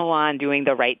should go on doing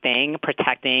the right thing,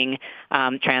 protecting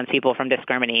trans people from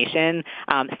discrimination.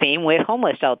 Same with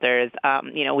homeless shelters.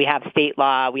 We have state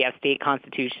law, we have state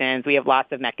constitutions, we have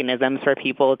lots of mechanisms for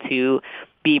people to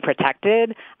be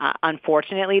protected.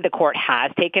 Unfortunately, the court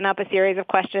has taken up a series of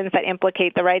questions that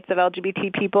implicate the rights of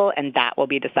LGBT people, and that will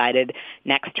be decided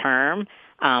next term.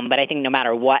 But I think no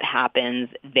matter what happens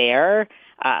there,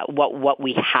 what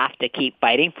we have to keep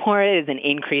fighting for is an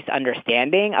increased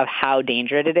understanding of how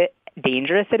dangerous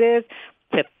it is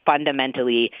to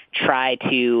fundamentally try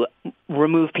to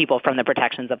remove people from the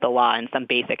protections of the law in some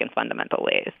basic and fundamental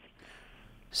ways.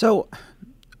 So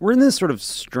we're in this sort of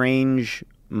strange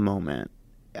moment.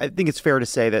 I think it's fair to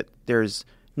say that there's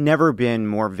never been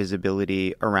more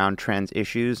visibility around trans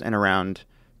issues and around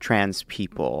trans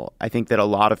people. I think that a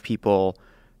lot of people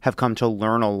have come to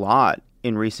learn a lot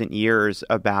in recent years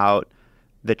about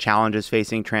the challenges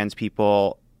facing trans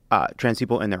people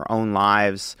in their own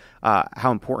lives,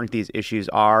 how important these issues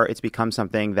are. It's become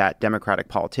something that Democratic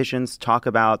politicians talk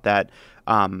about, that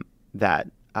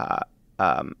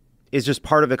is just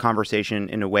part of the conversation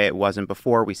in a way it wasn't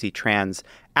before. We see trans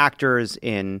actors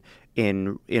in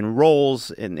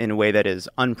roles in a way that is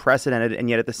unprecedented, and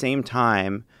yet at the same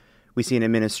time, we see an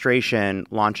administration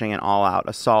launching an all-out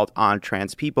assault on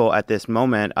trans people at this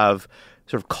moment of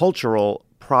sort of cultural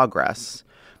progress.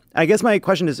 I guess my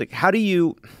question is, how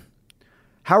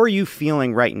are you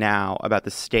feeling right now about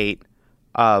the state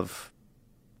of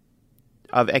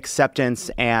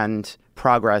acceptance and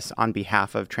progress on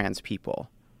behalf of trans people?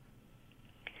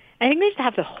 I think they just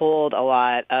have to hold a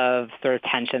lot of sort of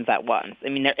tensions at once. I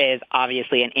mean, there is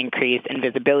obviously an increase in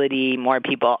visibility. More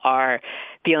people are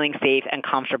feeling safe and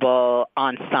comfortable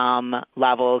on some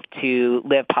levels to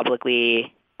live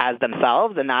publicly as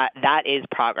themselves, and that is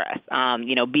progress.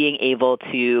 Being able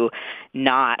to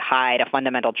not hide a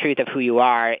fundamental truth of who you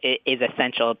are is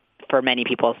essential for many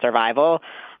people's survival.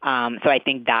 So I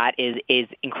think that is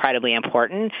incredibly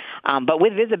important. But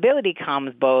with visibility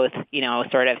comes both,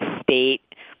 sort of state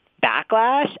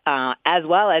backlash as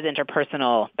well as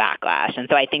interpersonal backlash. And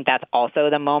so I think that's also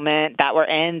the moment that we're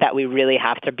in that we really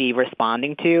have to be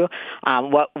responding to.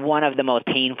 One of the most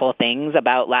painful things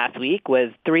about last week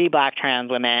was 3 Black trans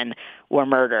women were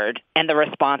murdered, and the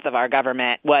response of our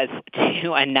government was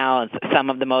to announce some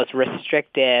of the most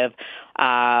restrictive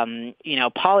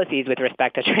policies with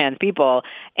respect to trans people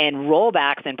and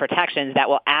rollbacks and protections that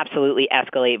will absolutely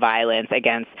escalate violence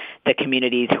against the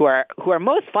communities who are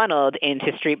most funneled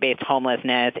into street-based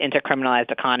homelessness, into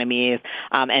criminalized economies,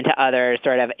 and to other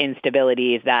sort of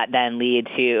instabilities that then lead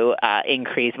to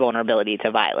increased vulnerability to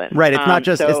violence. Right.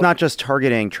 It's not just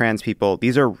targeting trans people.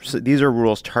 These are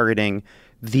rules targeting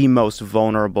the most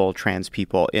vulnerable trans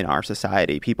people in our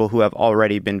society, people who have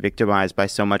already been victimized by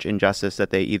so much injustice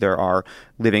that they either are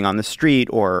living on the street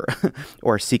or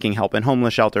seeking help in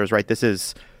homeless shelters, right? This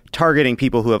is targeting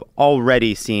people who have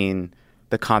already seen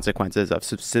the consequences of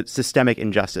systemic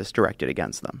injustice directed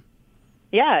against them.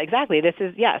 Yeah, exactly.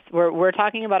 We're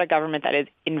talking about a government that is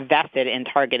invested in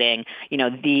targeting,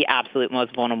 the absolute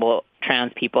most vulnerable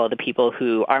trans people, the people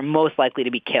who are most likely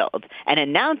to be killed, and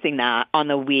announcing that on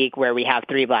the week where we have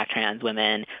 3 Black trans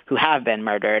women who have been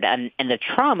murdered, and the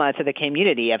trauma to the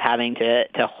community of having to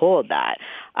hold that.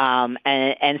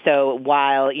 And so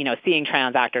while, seeing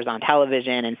trans actors on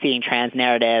television and seeing trans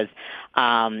narratives,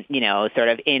 sort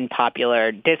of in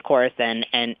popular discourse and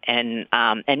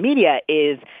media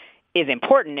is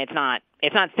important. It's not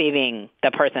saving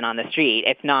the person on the street.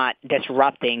 It's not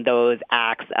disrupting those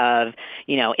acts of,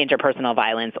 interpersonal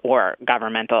violence or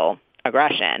governmental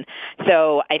aggression.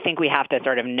 So I think we have to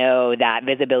sort of know that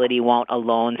visibility won't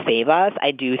alone save us.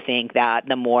 I do think that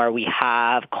the more we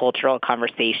have cultural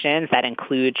conversations that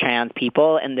include trans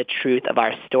people and the truth of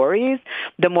our stories,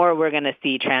 the more we're going to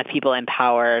see trans people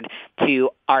empowered to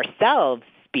ourselves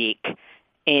speak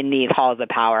in these halls of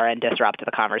power and disrupt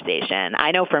the conversation. I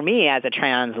know for me as a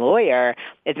trans lawyer,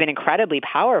 it's been incredibly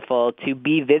powerful to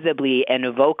be visibly and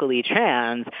vocally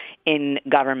trans in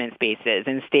government spaces,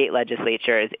 in state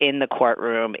legislatures, in the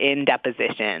courtroom, in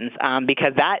depositions,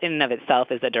 because that in and of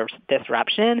itself is a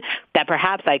disruption that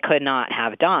perhaps I could not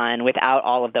have done without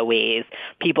all of the ways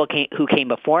people who came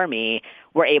before me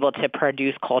were able to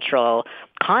produce cultural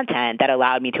content that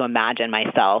allowed me to imagine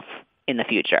myself in the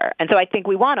future. And so I think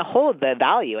we want to hold the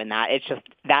value in that. It's just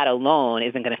that alone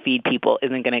isn't going to feed people,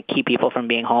 isn't going to keep people from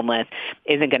being homeless,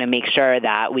 isn't going to make sure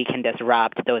that we can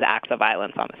disrupt those acts of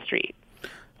violence on the street.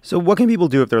 So what can people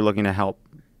do if they're looking to help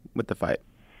with the fight?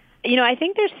 I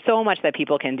think there's so much that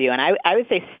people can do. And I would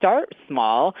say start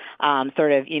small,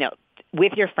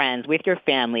 with your friends, with your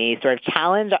family, sort of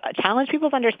challenge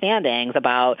people's understandings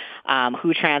about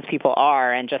who trans people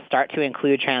are, and just start to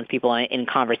include trans people in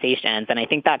conversations. And I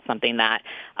think that's something that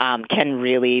can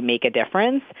really make a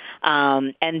difference.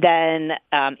 And then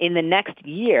in the next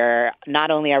year, not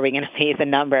only are we going to face a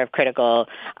number of critical,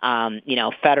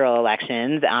 federal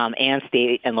elections and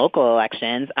state and local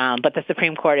elections, but the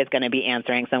Supreme Court is going to be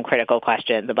answering some critical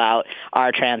questions about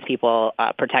are trans people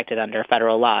protected under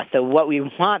federal law. So what we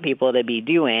want people to be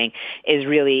doing is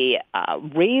really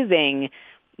raising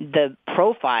the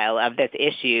profile of this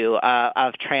issue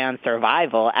of trans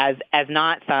survival as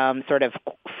not some sort of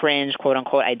fringe,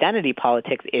 quote-unquote, identity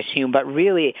politics issue, but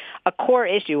really a core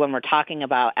issue when we're talking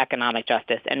about economic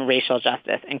justice and racial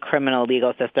justice and criminal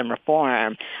legal system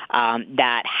reform,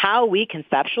 that how we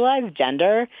conceptualize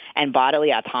gender and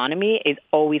bodily autonomy is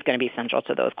always going to be central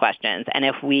to those questions. And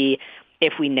if we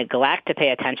neglect to pay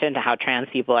attention to how trans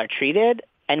people are treated,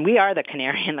 and we are the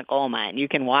canary in the coal mine, you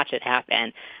can watch it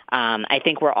happen, I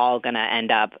think we're all going to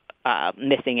end up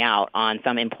missing out on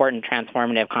some important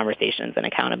transformative conversations and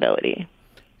accountability.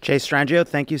 Chase Strangio,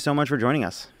 thank you so much for joining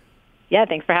us. Yeah,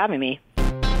 thanks for having me.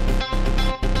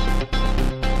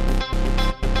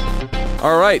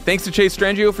 All right. Thanks to Chase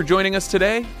Strangio for joining us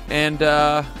today. And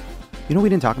you know what we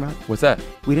didn't talk about? What's that?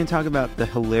 We didn't talk about the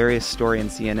hilarious story in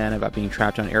CNN about being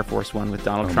trapped on Air Force One with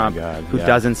Donald Trump, who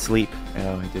doesn't sleep.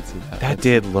 Oh, I did see that. That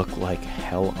did look like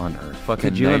hell on earth.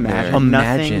 Fucking Could you nightmare. imagine?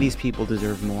 Nothing these people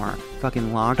deserve more.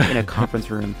 Fucking locked in a conference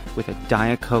room with a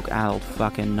Diet Coke-addled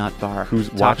fucking nut bar. Who's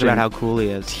talking watching about how cool he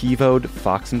is. TiVo'd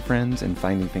Fox and Friends and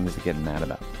finding things to get mad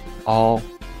about. All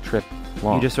trip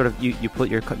long. You just sort of you put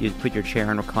your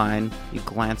chair in recline. You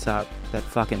glance up. That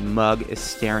fucking mug is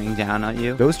staring down at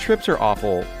you. Those trips are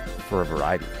awful for a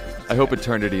variety. I hope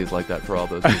eternity is like that for all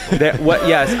those people.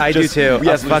 Yes, I do too.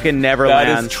 Yes, fucking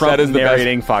Neverland. Trump is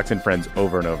narrating Fox and Friends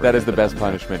over and over. That is the best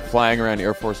punishment. Flying around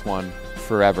Air Force One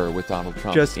forever with Donald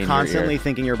Trump. Just in constantly your ear.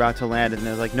 thinking you're about to land, and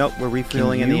they're like, nope, we're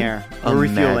refueling in the air. We're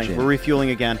refueling. We're refueling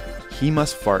again. He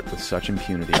must fart with such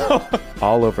impunity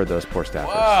all over those poor staffers.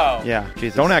 Wow. Yeah,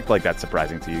 Jesus. Don't act like that's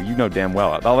surprising to you. You know damn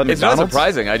well. It's not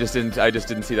surprising. I just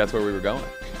didn't see that's where we were going.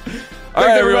 All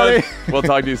right, everybody. We'll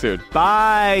talk to you soon.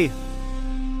 Bye.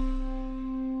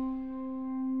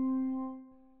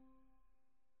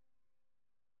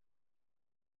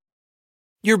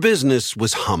 Your business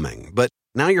was humming, but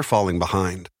now you're falling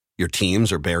behind. Your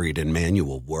teams are buried in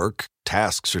manual work,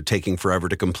 tasks are taking forever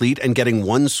to complete, and getting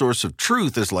one source of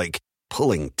truth is like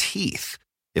pulling teeth.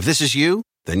 If this is you,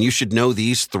 then you should know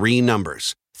these three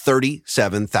numbers.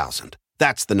 37,000.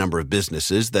 That's the number of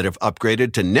businesses that have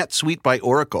upgraded to NetSuite by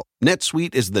Oracle.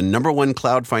 NetSuite is the #1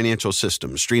 cloud financial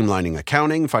system, streamlining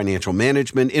accounting, financial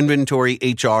management, inventory,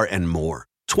 HR, and more.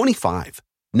 25.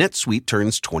 NetSuite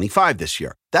turns 25 this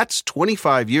year. That's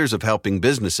 25 years of helping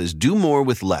businesses do more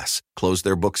with less, close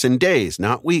their books in days,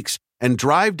 not weeks, and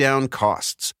drive down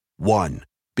costs. 1.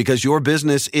 Because your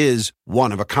business is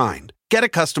one of a kind. Get a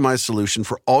customized solution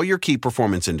for all your key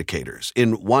performance indicators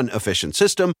in one efficient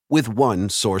system with one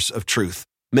source of truth.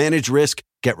 Manage risk,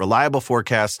 get reliable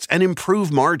forecasts, and improve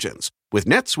margins. With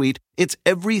NetSuite, it's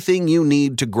everything you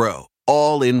need to grow,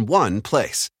 all in one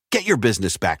place. Get your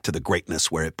business back to the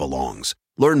greatness where it belongs.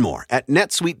 Learn more at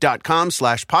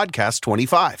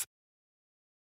netsuite.com/podcast25.